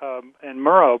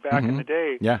Murrow back in the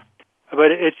day. Yeah.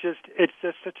 But it's just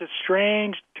such a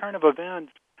strange turn of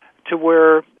events to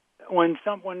where when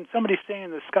somebody's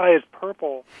saying the sky is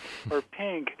purple or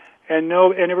pink and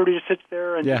everybody just sits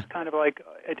there and just kind of like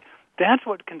that's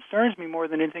what concerns me more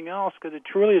than anything else, because it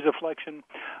truly is a reflection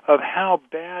of how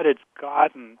bad it's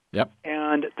gotten. Yep.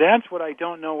 And that's what I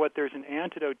don't know what there's an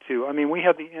antidote to. I mean, we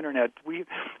have the Internet.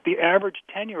 The average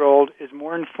 10-year-old is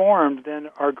more informed than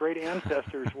our great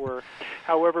ancestors were.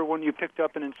 However, when you picked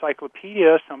up an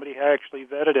encyclopedia, somebody had actually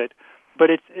vetted it. But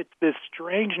it's this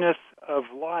strangeness of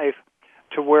life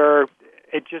to where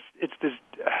it's this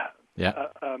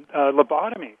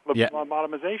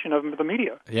lobotomization of the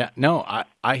media. Yeah, no,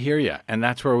 I hear you, and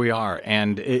that's where we are.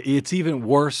 And it's even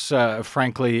worse,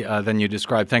 frankly, than you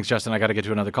described. Thanks, Justin. I got to get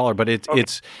to another caller, but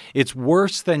it's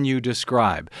worse than you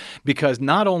describe, because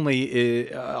not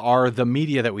only are the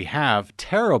media that we have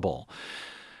terrible,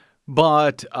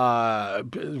 but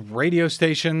radio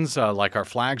stations like our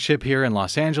flagship here in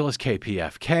Los Angeles,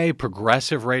 KPFK,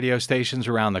 progressive radio stations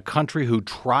around the country who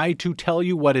try to tell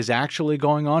you what is actually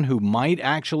going on, who might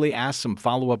actually ask some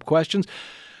follow-up questions.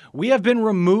 We have been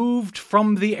removed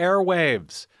from the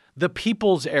airwaves, the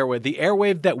people's airwave, the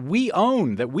airwave that we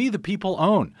own, that we the people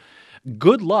own.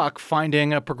 Good luck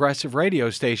finding a progressive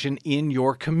radio station in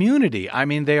your community. I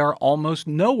mean, they are almost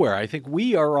nowhere. I think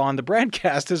we are on, the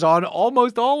BradCast is on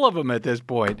almost all of them at this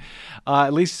point.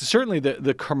 At least certainly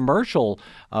the commercial,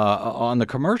 on the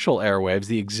commercial airwaves,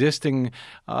 the existing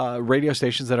radio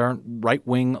stations that aren't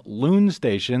right-wing loon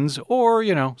stations or,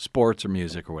 sports or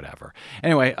music or whatever.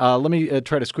 Anyway, let me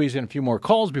try to squeeze in a few more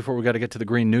calls before we got to get to the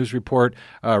Green News Report.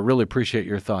 Really appreciate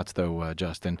your thoughts, though,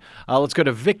 Justin. Let's go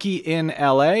to Vicky in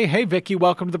L.A. Hey, Vicky,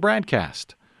 welcome to the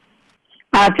BradCast.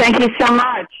 Thank you so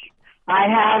much. I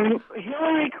have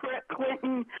Hillary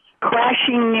Clinton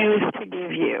crashing news to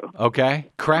give you. Okay.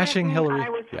 Crashing Hillary. I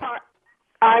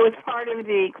was part of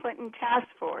the Clinton task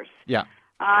force. Yeah.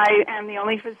 I am the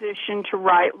only physician to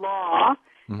write law,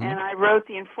 and I wrote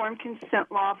the informed consent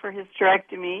law for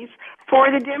hysterectomies for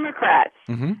the Democrats.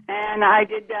 And I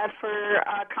did that for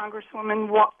Congresswoman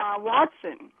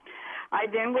Watson. I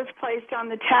then was placed on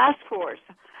the task force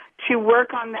to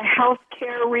work on the health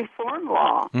care reform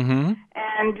law.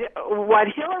 And what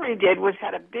Hillary did was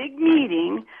had a big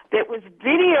meeting that was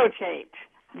videotaped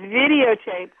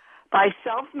by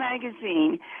Self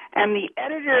Magazine, and the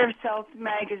editor of Self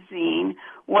Magazine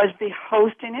was the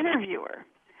host and interviewer.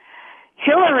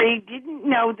 Hillary didn't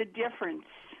know the difference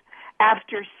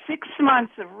after 6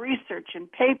 months of research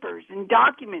and papers and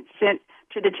documents sent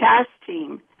to the task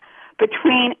team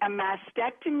between a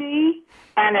mastectomy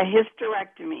and a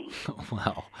hysterectomy.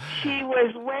 Wow. She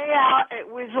was way out. It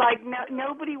was like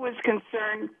nobody was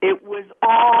concerned. It was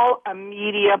all a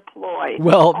media ploy.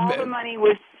 Well, all the money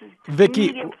was Vicky,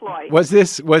 media ploy. Was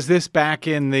this back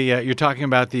in the, you're talking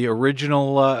about the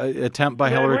original attempt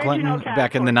by Hillary Clinton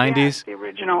back in the 90s? Yes, the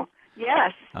original.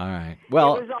 Yes. All right.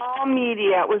 Well, it was all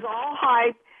media. It was all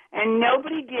hype. And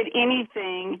nobody did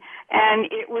anything, and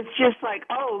it was just like,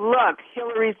 oh, look,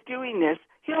 Hillary's doing this.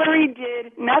 Hillary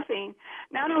did nothing.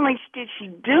 Not only did she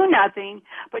do nothing,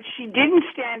 but she didn't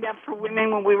stand up for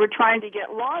women when we were trying to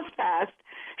get laws passed.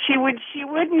 She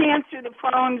wouldn't answer the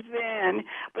phones then,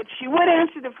 but she would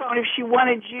answer the phone if she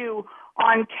wanted you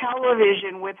on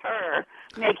television with her,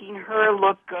 making her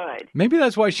look good. Maybe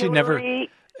that's why she Hillary never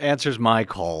answers my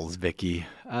calls, Vicky.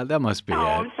 That must be it.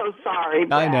 I'm so sorry,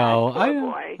 Brad.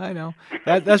 I know.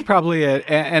 That's probably it.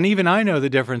 And even I know the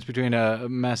difference between a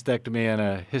mastectomy and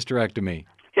a hysterectomy.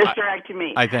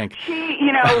 Hysterectomy. I think.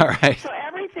 All right. So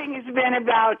everything has been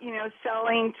about,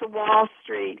 selling to Wall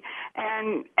Street.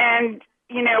 And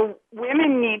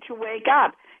women need to wake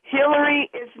up. Hillary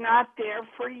is not there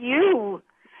for you.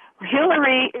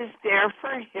 Hillary is there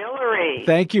for Hillary.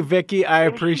 Thank you, Vicky. I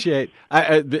appreciate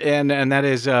and that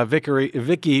is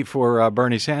Vicky for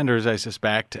Bernie Sanders, I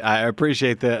suspect. I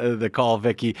appreciate the call,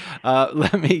 Vicky.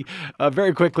 Let me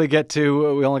very quickly get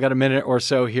to, we only got a minute or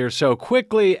so here. So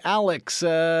quickly, Alex,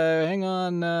 hang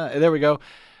on. There we go.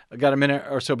 I got a minute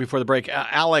or so before the break.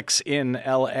 Alex in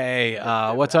L.A.,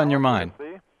 what's on your mind?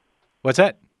 What's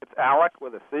that? It's Alec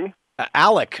with a C.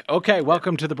 Alec. Okay,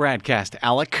 welcome to the BradCast.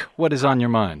 Alec, what is on your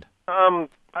mind?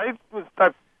 I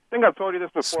think I've told you this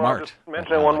before. Smart. I'll just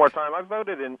mention it one more time. I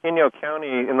voted in Inyo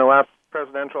County in the last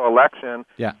presidential election.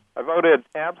 Yeah. I voted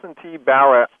absentee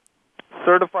ballot,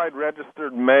 certified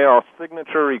registered mail,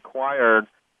 signature required,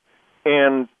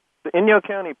 and the Inyo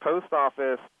County post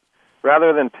office,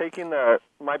 rather than taking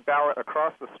my ballot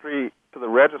across the street to the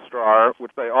registrar,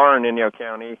 which they are in Inyo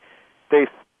County, they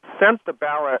sent the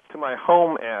ballot to my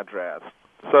home address.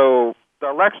 So the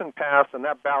election passed, and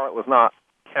that ballot was not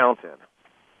counted.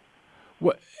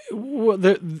 What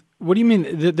do you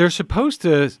mean? They're supposed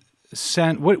to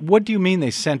send. What do you mean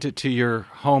they sent it to your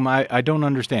home? I don't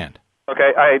understand.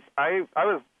 Okay, I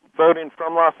was voting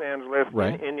from Los Angeles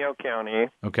right. in Inyo County.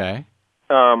 Okay.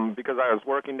 Because I was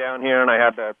working down here and I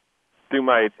had to do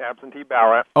my absentee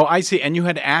ballot. Oh, I see. And you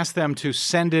had asked them to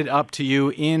send it up to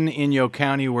you in Inyo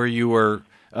County where you were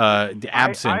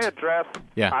absent.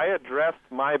 I addressed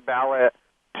my ballot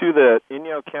to the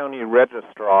Inyo County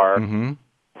registrar,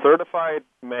 certified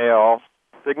mail,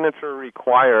 signature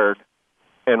required,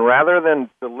 and rather than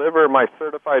deliver my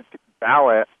certified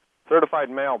ballot certified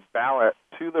mail ballot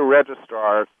to the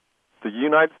registrar, the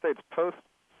United States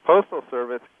Postal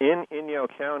Service in Inyo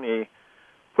County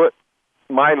put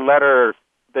my letter,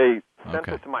 they sent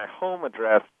it to my home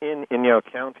address in Inyo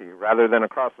County rather than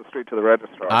across the street to the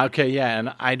registrar. Okay, yeah,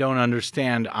 and I don't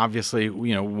understand, obviously,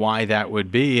 why that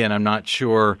would be, and I'm not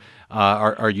sure.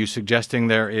 Are you suggesting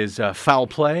there is foul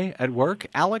play at work,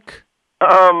 Alec?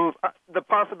 The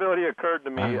possibility occurred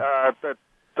to me. The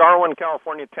Darwin,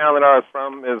 California town that I was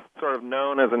from is sort of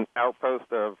known as an outpost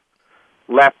of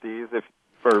lefties,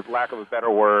 for lack of a better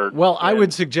word. Well, I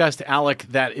would suggest, Alec,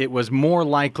 that it was more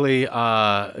likely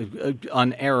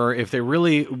an error. If they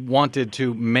really wanted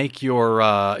to make your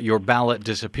ballot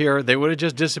disappear, they would have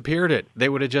just disappeared it. They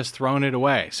would have just thrown it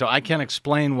away. So I can't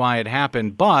explain why it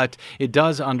happened, but it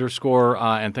does underscore,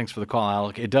 and thanks for the call,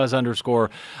 Alec, it does underscore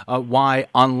why,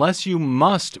 unless you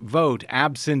must vote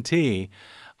absentee,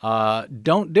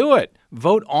 don't do it.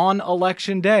 Vote on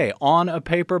Election Day, on a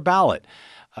paper ballot.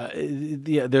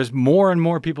 There's more and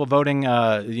more people voting,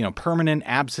 permanent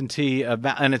absentee,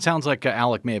 and it sounds like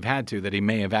Alec may have had to, that he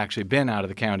may have actually been out of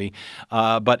the county.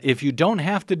 But if you don't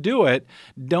have to do it,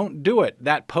 don't do it.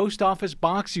 That post office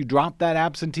box you drop that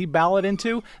absentee ballot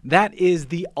into, that is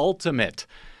the ultimate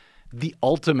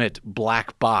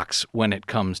black box when it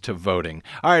comes to voting.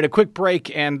 All right, a quick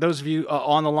break, and those of you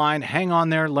on the line, hang on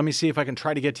there. Let me see if I can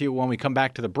try to get to you when we come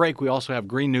back to the break. We also have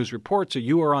Green News Report, so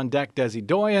you are on deck, Desi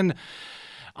Doyen.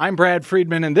 I'm Brad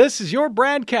Friedman, and this is your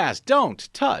BradCast.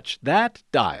 Don't touch that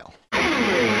dial.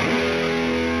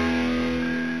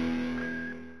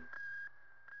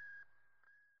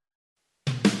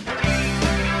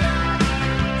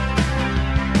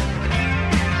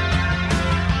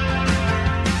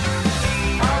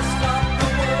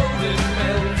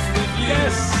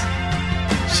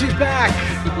 Yes, she's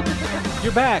back.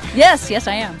 You're back. Yes,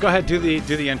 I am. Go ahead, do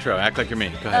the intro. Act like you're me.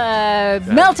 Go ahead.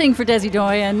 Melting for Desi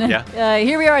Doyen. Yeah.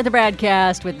 Here we are at the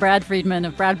BradCast with Brad Friedman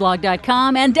of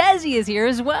BradBlog.com, and Desi is here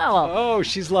as well. Oh,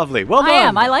 she's lovely. Well done. I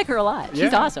am. I like her a lot.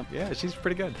 She's awesome. Yeah, she's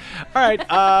pretty good. All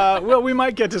right. Well, we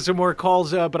might get to some more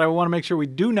calls, but I want to make sure we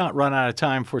do not run out of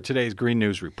time for today's Green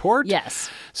News Report.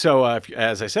 Yes. So,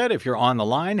 as I said, if you're on the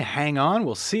line, hang on.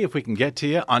 We'll see if we can get to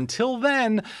you. Until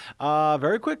then,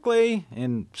 very quickly,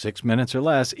 in 6 minutes or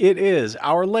less, it is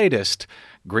our latest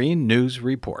Green News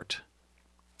Report.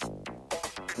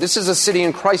 This is a city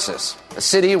in crisis, a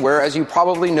city where, as you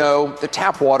probably know, the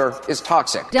tap water is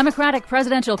toxic. Democratic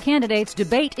presidential candidates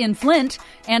debate in Flint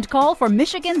and call for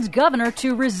Michigan's governor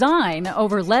to resign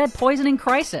over lead poisoning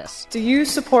crisis. Do you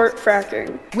support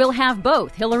fracking? We'll have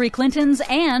both Hillary Clinton's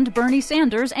and Bernie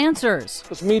Sanders' answers.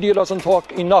 This media doesn't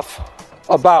talk enough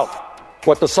about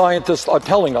what the scientists are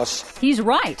telling us. He's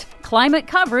right. Climate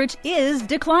coverage is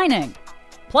declining.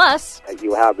 Plus,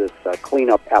 you have this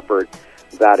cleanup effort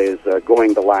that is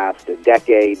going to last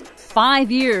decades. 5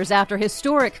 years after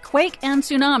historic quake and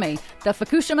tsunami, the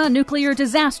Fukushima nuclear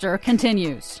disaster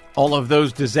continues. All of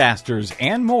those disasters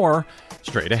and more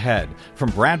straight ahead. From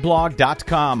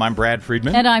BradBlog.com, I'm Brad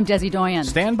Friedman. And I'm Desi Doyen.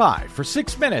 Stand by for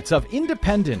 6 minutes of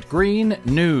independent green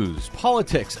news,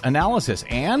 politics, analysis,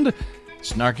 and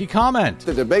snarky comment.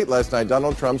 The debate last night,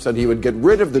 Donald Trump said he would get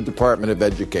rid of the Department of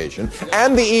Education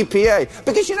and the EPA.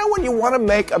 Because, when you want to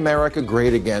make America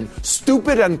great again,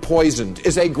 stupid and poisoned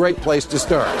is a great place to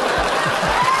start.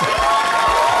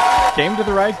 Came to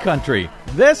the right country.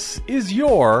 This is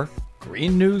your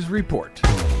Green News Report.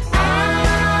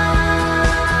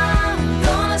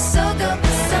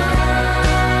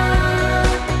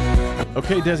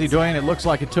 Okay, Desi Doyen, it looks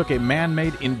like it took a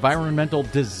man-made environmental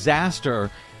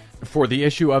disaster for the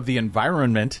issue of the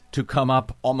environment to come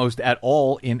up almost at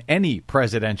all in any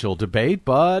presidential debate,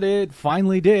 but it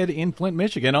finally did in Flint,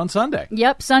 Michigan on Sunday.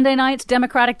 Yep, Sunday night's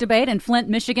Democratic debate in Flint,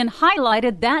 Michigan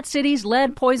highlighted that city's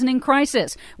lead poisoning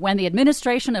crisis when the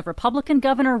administration of Republican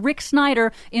Governor Rick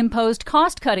Snyder imposed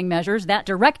cost-cutting measures that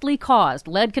directly caused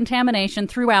lead contamination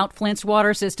throughout Flint's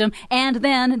water system, and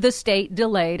then the state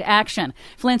delayed action.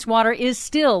 Flint's water is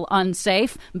still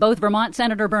unsafe. Both Vermont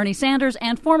Senator Bernie Sanders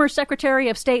and former Secretary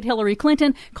of State Hillary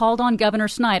Clinton called on Governor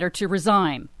Snyder to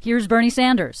resign. Here's Bernie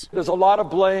Sanders. There's a lot of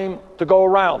blame to go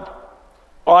around.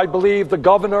 I believe the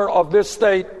governor of this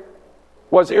state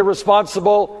was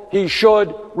irresponsible. He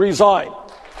should resign.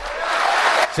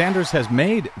 Sanders has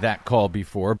made that call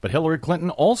before, but Hillary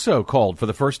Clinton also called for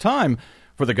the first time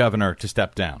for the governor to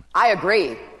step down. I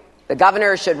agree. The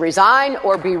governor should resign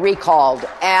or be recalled,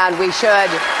 and we should...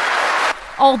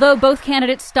 Although both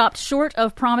candidates stopped short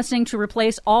of promising to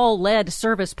replace all lead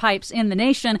service pipes in the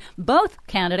nation, both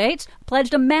candidates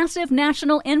pledged a massive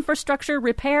national infrastructure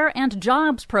repair and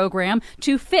jobs program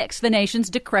to fix the nation's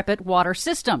decrepit water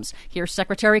systems. Here's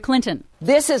Secretary Clinton.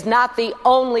 This is not the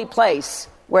only place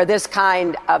where this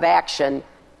kind of action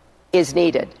is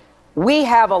needed. We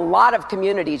have a lot of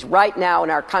communities right now in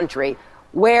our country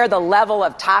where the level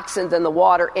of toxins in the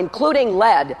water, including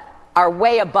lead, are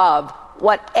way above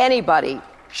what anybody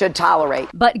should tolerate.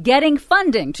 But getting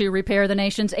funding to repair the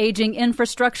nation's aging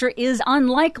infrastructure is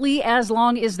unlikely as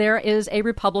long as there is a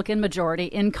Republican majority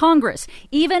in Congress.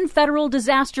 Even federal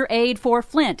disaster aid for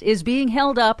Flint is being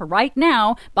held up right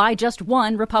now by just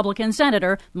one Republican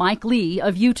senator, Mike Lee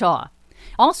of Utah.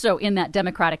 Also in that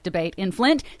Democratic debate in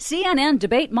Flint, CNN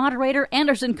debate moderator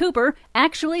Anderson Cooper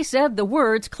actually said the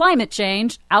words climate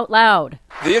change out loud.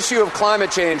 The issue of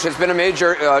climate change has been a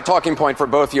major talking point for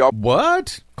both y'all.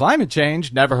 What? Climate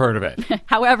change? Never heard of it.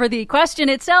 However, the question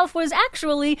itself was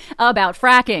actually about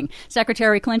fracking.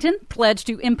 Secretary Clinton pledged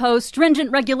to impose stringent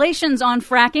regulations on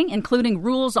fracking, including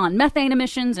rules on methane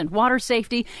emissions and water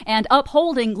safety, and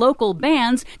upholding local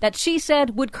bans that she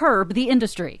said would curb the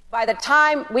industry. By the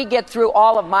time we get through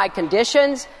all of my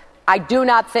conditions, I do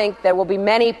not think there will be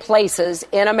many places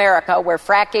in America where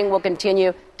fracking will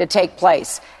continue to take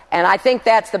place. And I think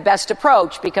that's the best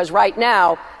approach, because right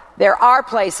now there are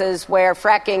places where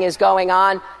fracking is going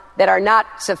on that are not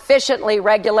sufficiently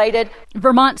regulated.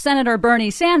 Vermont Senator Bernie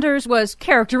Sanders was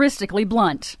characteristically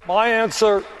blunt. My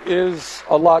answer is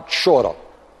a lot shorter.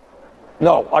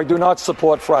 No, I do not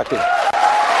support fracking.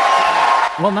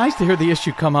 Well, nice to hear the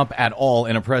issue come up at all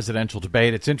in a presidential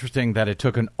debate. It's interesting that it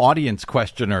took an audience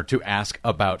questioner to ask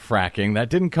about fracking. That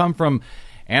didn't come from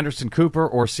Anderson Cooper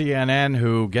or CNN,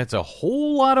 who gets a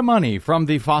whole lot of money from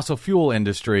the fossil fuel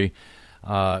industry,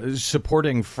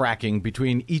 supporting fracking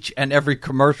between each and every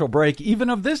commercial break, even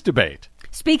of this debate.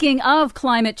 Speaking of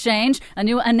climate change, a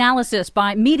new analysis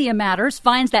by Media Matters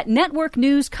finds that network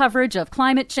news coverage of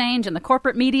climate change in the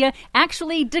corporate media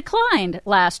actually declined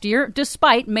last year,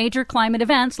 despite major climate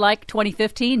events like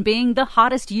 2015 being the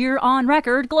hottest year on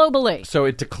record globally. So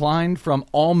it declined from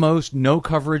almost no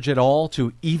coverage at all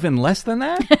to even less than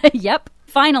that? Yep.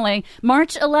 Finally,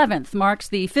 March 11th marks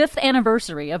the 5th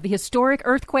anniversary of the historic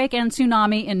earthquake and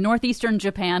tsunami in northeastern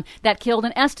Japan that killed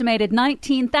an estimated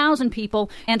 19,000 people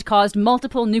and caused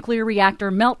multiple nuclear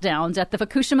reactor meltdowns at the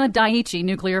Fukushima Daiichi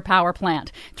nuclear power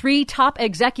plant. 3 top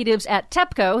executives at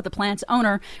TEPCO, the plant's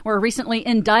owner, were recently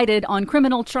indicted on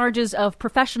criminal charges of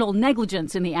professional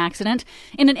negligence in the accident.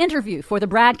 In an interview for the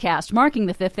BradCast marking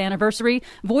the 5th anniversary,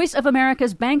 Voice of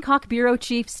America's Bangkok bureau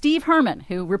chief Steve Herman,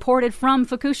 who reported from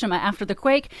Fukushima after the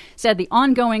quake, said the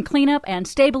ongoing cleanup and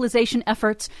stabilization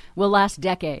efforts will last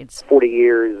decades. 40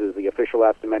 years is the official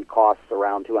estimate, costs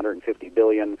around $250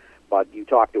 billion, but you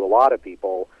talk to a lot of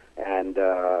people and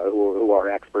who are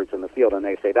experts in the field, and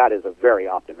they say that is a very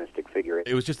optimistic figure.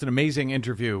 It was just an amazing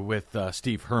interview with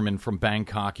Steve Herman from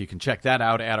Bangkok. You can check that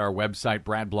out at our website,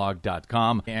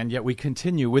 bradblog.com. And yet we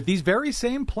continue with these very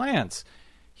same plants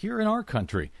here in our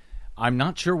country. I'm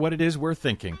not sure what it is we're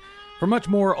thinking. For much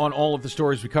more on all of the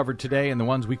stories we covered today and the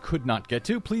ones we could not get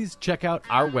to, please check out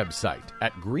our website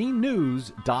at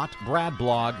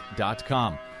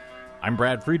greennews.bradblog.com. I'm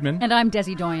Brad Friedman. And I'm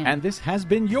Desi Doyen. And this has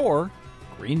been your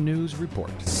Green News Report.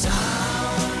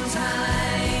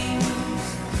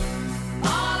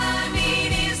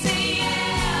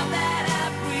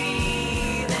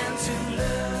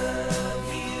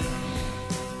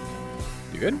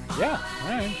 You good? Yeah. All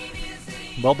right.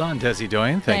 Well done, Desi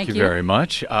Doyen. Thank you very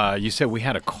much. You said we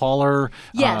had a caller.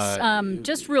 Yes,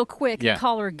 just real quick, yeah.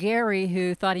 Caller Gary,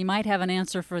 who thought he might have an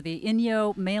answer for the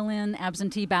Inyo mail-in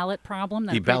absentee ballot problem.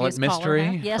 That the ballot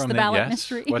mystery? Yes, the ballot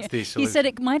mystery. What's the solution? He said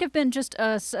it might have been just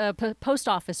a post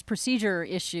office procedure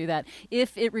issue, that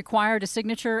if it required a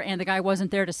signature and the guy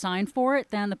wasn't there to sign for it,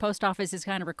 then the post office is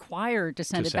kind of required to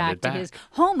send it back to his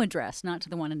home address, not to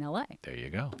the one in L.A. There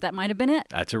you go. That might have been it.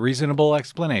 That's a reasonable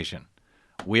explanation.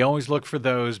 We always look for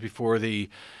those before the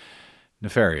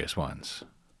nefarious ones.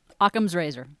 Occam's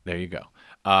razor. There you go.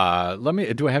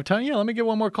 Do I have time? Yeah, let me get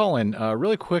one more call in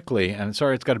really quickly. And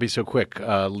sorry, it's got to be so quick.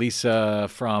 Lisa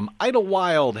from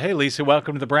Idlewild. Hey, Lisa,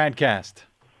 welcome to the BradCast.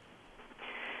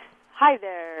 Hi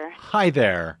there. Hi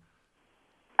there.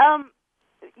 I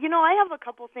have a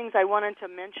couple things I wanted to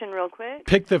mention real quick.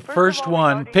 Pick the first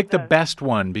one. Pick the best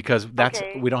one, because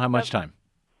we don't have much time.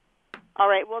 All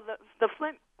right. Well, the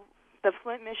Flint,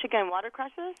 Michigan water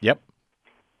crisis. Yep.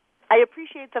 I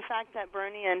appreciate the fact that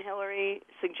Bernie and Hillary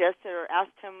suggested or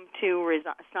asked him to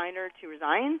Snyder to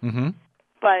resign. Mm-hmm.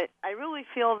 But I really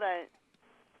feel that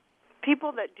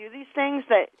people that do these things,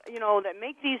 that that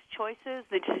make these choices,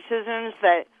 the decisions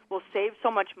that will save so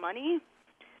much money,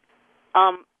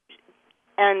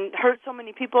 and hurt so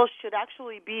many people, should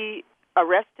actually be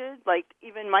arrested. Like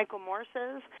even Michael Moore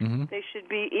says, they should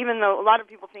be. Even though a lot of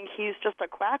people think he's just a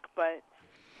quack, but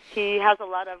he has a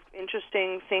lot of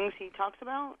interesting things he talks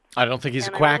about. I don't think he's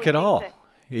a quack at all.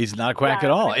 He's not a quack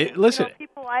at all. Listen,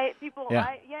 I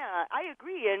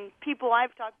agree, and people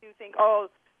I've talked to think, oh,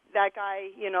 that guy,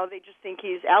 they just think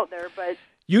he's out there, but.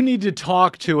 You need to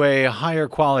talk to a higher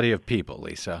quality of people,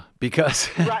 Lisa, because.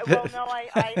 Right. Well, no,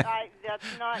 that's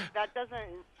not. That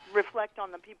doesn't reflect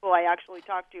on the people I actually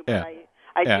talk to, but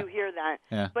I do hear that.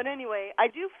 Yeah. But anyway, I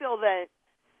do feel that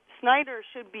Snyder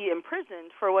should be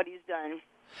imprisoned for what he's done.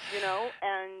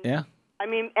 And yeah. I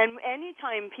mean, and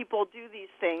anytime people do these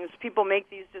things, people make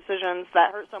these decisions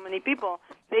that hurt so many people,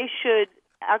 they should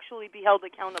actually be held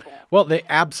accountable. Well, they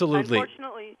absolutely.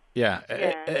 Unfortunately. Yeah.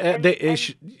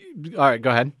 All right, go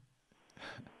ahead.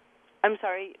 I'm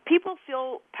sorry. People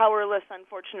feel powerless,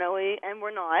 unfortunately, and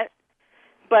we're not.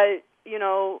 But,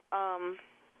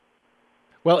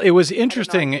 well, it was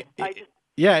interesting.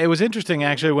 Yeah, it was interesting,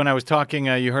 actually, when I was talking,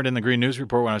 you heard in the Green News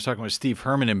Report, when I was talking with Steve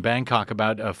Herman in Bangkok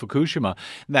about Fukushima,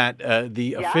 that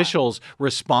the officials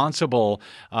responsible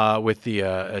with the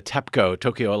TEPCO,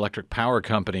 Tokyo Electric Power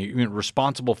Company,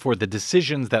 responsible for the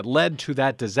decisions that led to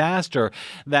that disaster,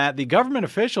 that the government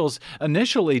officials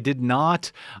initially did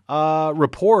not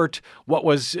report what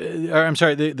was,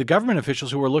 the government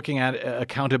officials who were looking at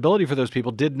accountability for those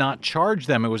people did not charge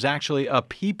them. It was actually a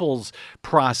people's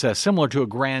process, similar to a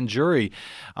grand jury.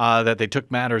 That they took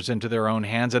matters into their own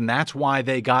hands, and that's why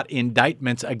they got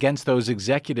indictments against those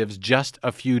executives just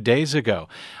a few days ago.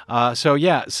 So,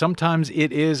 sometimes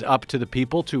it is up to the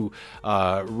people to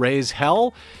raise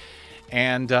hell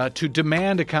and to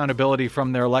demand accountability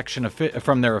from their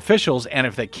from their officials, and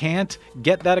if they can't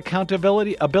get that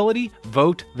ability,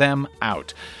 vote them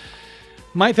out.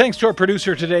 My thanks to our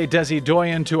producer today, Desi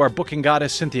Doyen, to our booking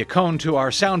goddess, Cynthia Cohn, to our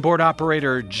soundboard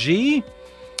operator, G,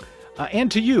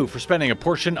 and to you for spending a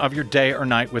portion of your day or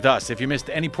night with us. If you missed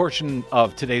any portion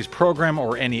of today's program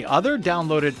or any other,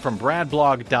 download it from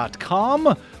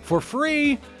bradblog.com for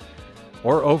free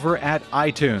or over at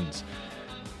iTunes.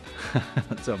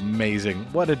 That's amazing.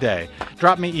 What a day.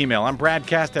 Drop me email. I'm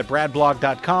BradCast at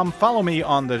bradblog.com. Follow me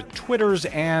on the Twitters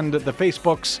and the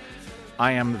Facebooks.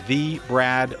 I am the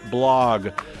Brad Blog.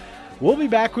 We'll be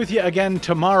back with you again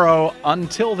tomorrow.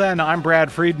 Until then, I'm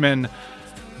Brad Friedman.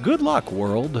 Good luck,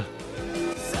 world.